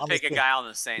supposed to pick a guy on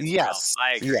the Saints. Yes,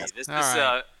 I agree. Yes. This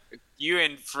you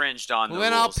infringed on the rules.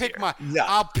 Then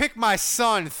I'll pick my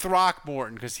son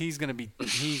Throckmorton because he's gonna be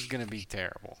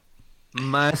terrible.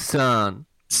 My son.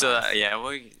 So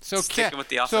sticking with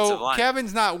the offensive line.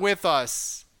 Kevin's not with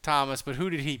us, Thomas, but who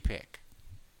did he pick?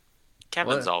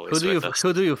 Kevin's always with us.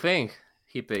 Who do you think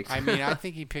he picked? I mean, I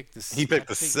think he picked the. He picked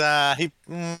the.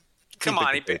 Come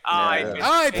on, he picked.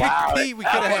 I picked Pete. We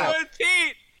could have had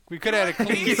Pete. We could have had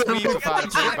a clean sweep if I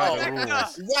played by the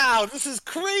rules. Wow, this is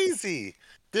crazy.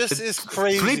 This is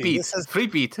crazy.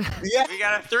 Three-peat. Yeah, we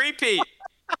got a three-peat.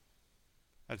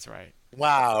 That's right.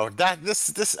 Wow,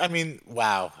 this. I mean,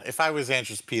 wow. If I was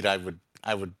Andrews Pete, I would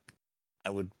want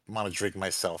to drink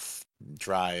myself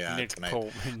dry Nick tonight.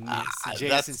 Coleman.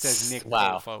 Jason says Nick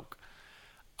Folk.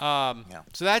 So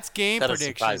that's game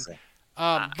prediction.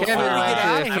 Before we get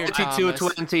out of here,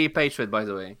 52-20 Patriot, by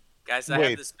the way. Guys, I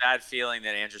have this bad feeling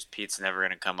that Andrews Pete's never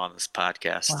going to come on this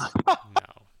podcast. No,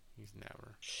 he's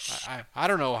never. I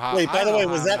don't know how. Wait, by the way,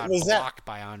 was that blocked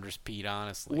by Andres Pete?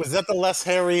 Honestly, was that the less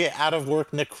hairy, out of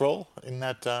work Nick Kroll in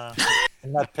that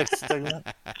pick segment?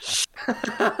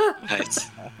 Nice.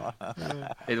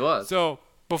 It was. So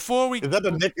before we is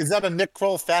that a Nick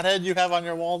Kroll fathead you have on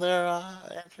your wall there,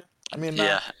 Andrew? I mean,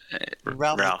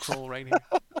 Ralph Nick Kroll right here.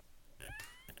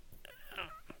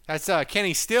 That's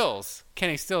Kenny Stills.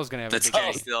 Kenny Stills gonna have. That's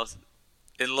Kenny Stills.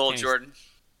 And Lil Jordan,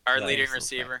 our leading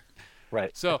receiver.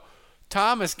 Right. So,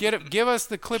 Thomas, give us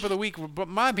the clip of the week. But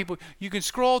mind people, you can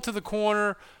scroll to the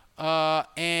corner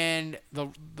and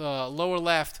the lower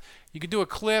left. You can do a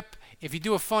clip. If you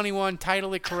do a funny one,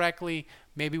 title it correctly.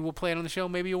 Maybe we'll play it on the show.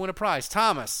 Maybe you'll win a prize.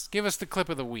 Thomas, give us the clip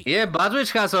of the week. Yeah,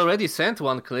 Badrich has already sent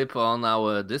one clip on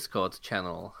our Discord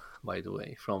channel, by the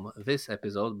way, from this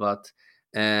episode. But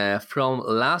from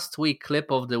last week,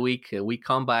 clip of the week, we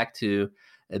come back to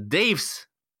Dave's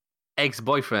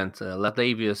ex-boyfriend,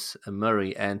 Latavius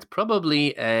Murray, and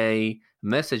probably a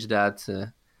message that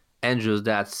Andrew's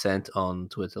dad sent on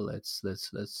Twitter. Let's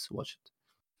watch it.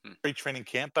 Great training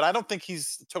camp, but I don't think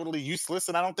he's totally useless,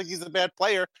 and I don't think he's a bad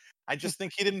player. I just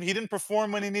think he didn't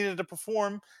perform when he needed to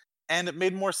perform, and it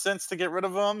made more sense to get rid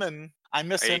of him. And I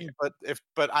miss him, but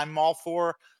I'm all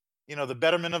for the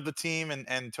betterment of the team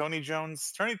and Tony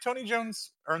Jones. Tony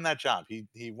Jones earned that job. He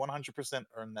 100%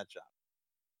 earned that job.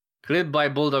 Clip by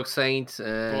Bulldog Saint.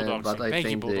 Bulldog but Saint. I Thank you,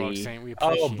 think Bulldog Saint. We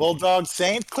appreciate Bulldog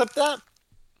Saint clipped that?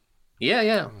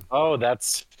 Yeah. Oh,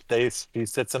 he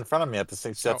sits in front of me at the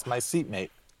six. That's my seatmate.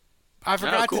 I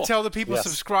forgot to tell the people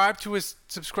subscribe to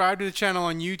the channel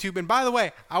on YouTube. And by the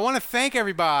way, I want to thank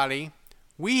everybody.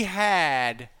 We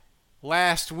had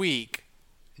last week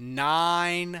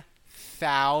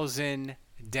 9,000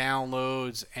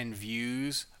 downloads and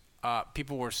views.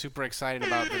 People were super excited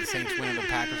about the Saints winning the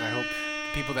Packers. I hope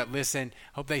the people that listen,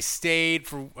 hope they stayed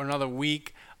for another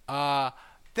week. They'll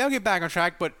get back on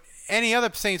track, but any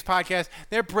other Saints podcast,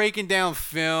 they're breaking down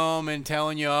film and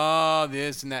telling you,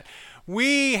 this and that.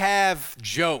 We have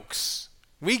jokes.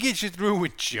 We get you through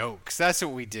with jokes. That's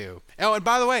what we do. Oh, and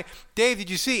by the way, Dave, did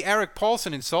you see Eric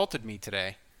Paulson insulted me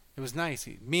today? It was nice.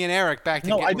 Me and Eric back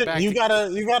together. No, I didn't. You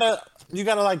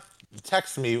gotta like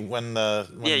text me when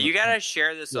you gotta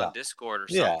share this on Discord or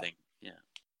something.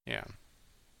 Yeah.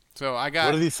 So I got.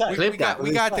 What did he say? We got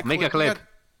the Make a clip.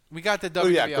 We got the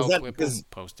WBL clip. We'll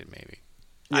post it maybe.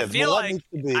 I feel like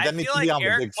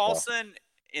Eric Paulson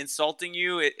insulting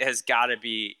you. It has got to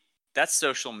be. That's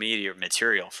social media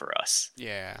material for us.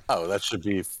 Yeah. Oh, that should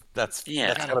be. That's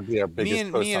gotta be our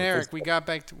biggest. Me and Eric, we got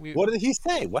back to. What did he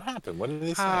say? What happened? What did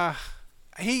he say?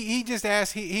 He just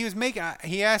asked.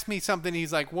 He asked me something.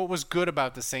 He's like, "What was good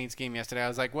about the Saints game yesterday?" I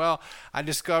was like, "Well, I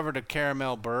discovered a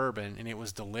caramel bourbon and it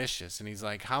was delicious." And he's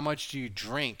like, "How much do you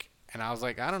drink?" And I was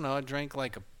like, "I don't know. I drank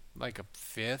like a like a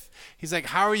fifth. He's like,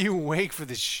 how are you awake for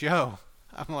this show?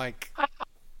 I'm like,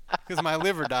 because my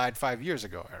liver died 5 years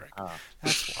ago, Eric. Oh.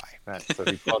 That's why. Right, so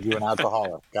he called you an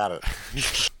alcoholic. Got it.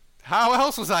 How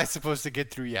else was I supposed to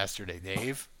get through yesterday,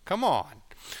 Dave? Come on.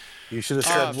 You should have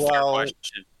said,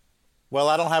 well,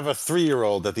 I don't have a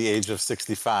 3-year-old at the age of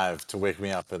 65 to wake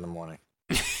me up in the morning.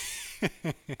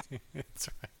 That's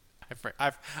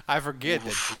right. I forget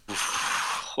that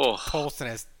Polston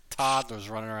has toddlers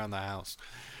running around the house.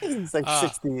 He's like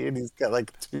 60 and he's got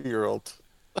like a 2-year-old.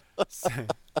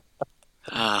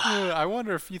 I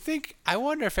wonder if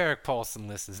Eric Paulson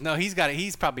listens. No, he's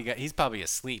probably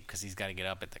asleep because he's got to get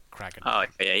up at the crack of dawn.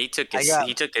 Oh yeah, he took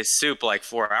his soup like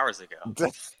 4 hours ago.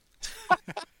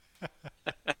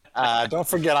 Don't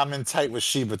forget, I'm in tight with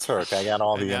Sheba Turk. I got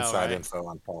all the inside info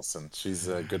on Paulson. She's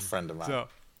a good friend of mine. So,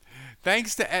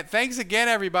 thanks again,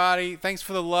 everybody. Thanks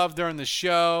for the love during the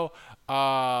show.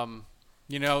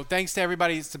 Thanks to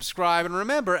everybody who subscribed. And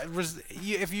remember,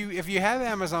 if you have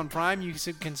Amazon Prime, you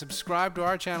can subscribe to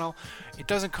our channel. It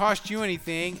doesn't cost you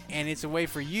anything, and it's a way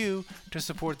for you to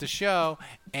support the show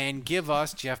and give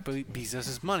us Jeff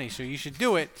Bezos' money. So you should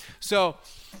do it. So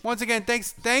once again,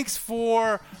 thanks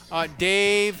for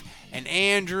Dave and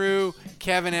Andrew.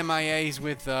 Kevin MIA, he's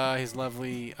with his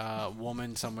lovely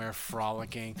woman somewhere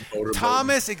frolicking.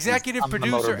 Thomas, executive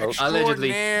producer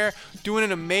extraordinaire, doing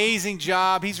an amazing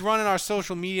job. He's running our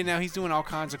social media now. He's doing all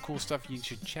kinds of cool stuff. You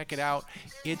should check it out.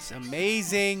 It's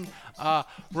amazing.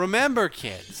 Remember,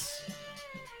 kids,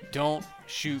 don't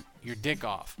shoot your dick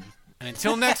off. And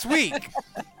until next week,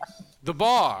 the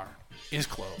bar is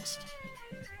closed.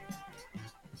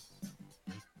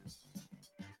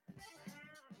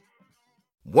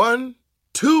 1,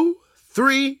 2,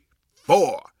 3,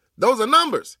 4. Those are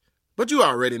numbers, but you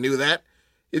already knew that.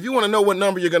 If you want to know what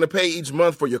number you're going to pay each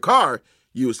month for your car,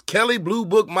 use Kelley Blue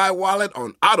Book My Wallet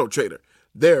on AutoTrader.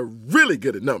 They're really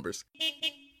good at numbers.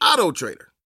 AutoTrader.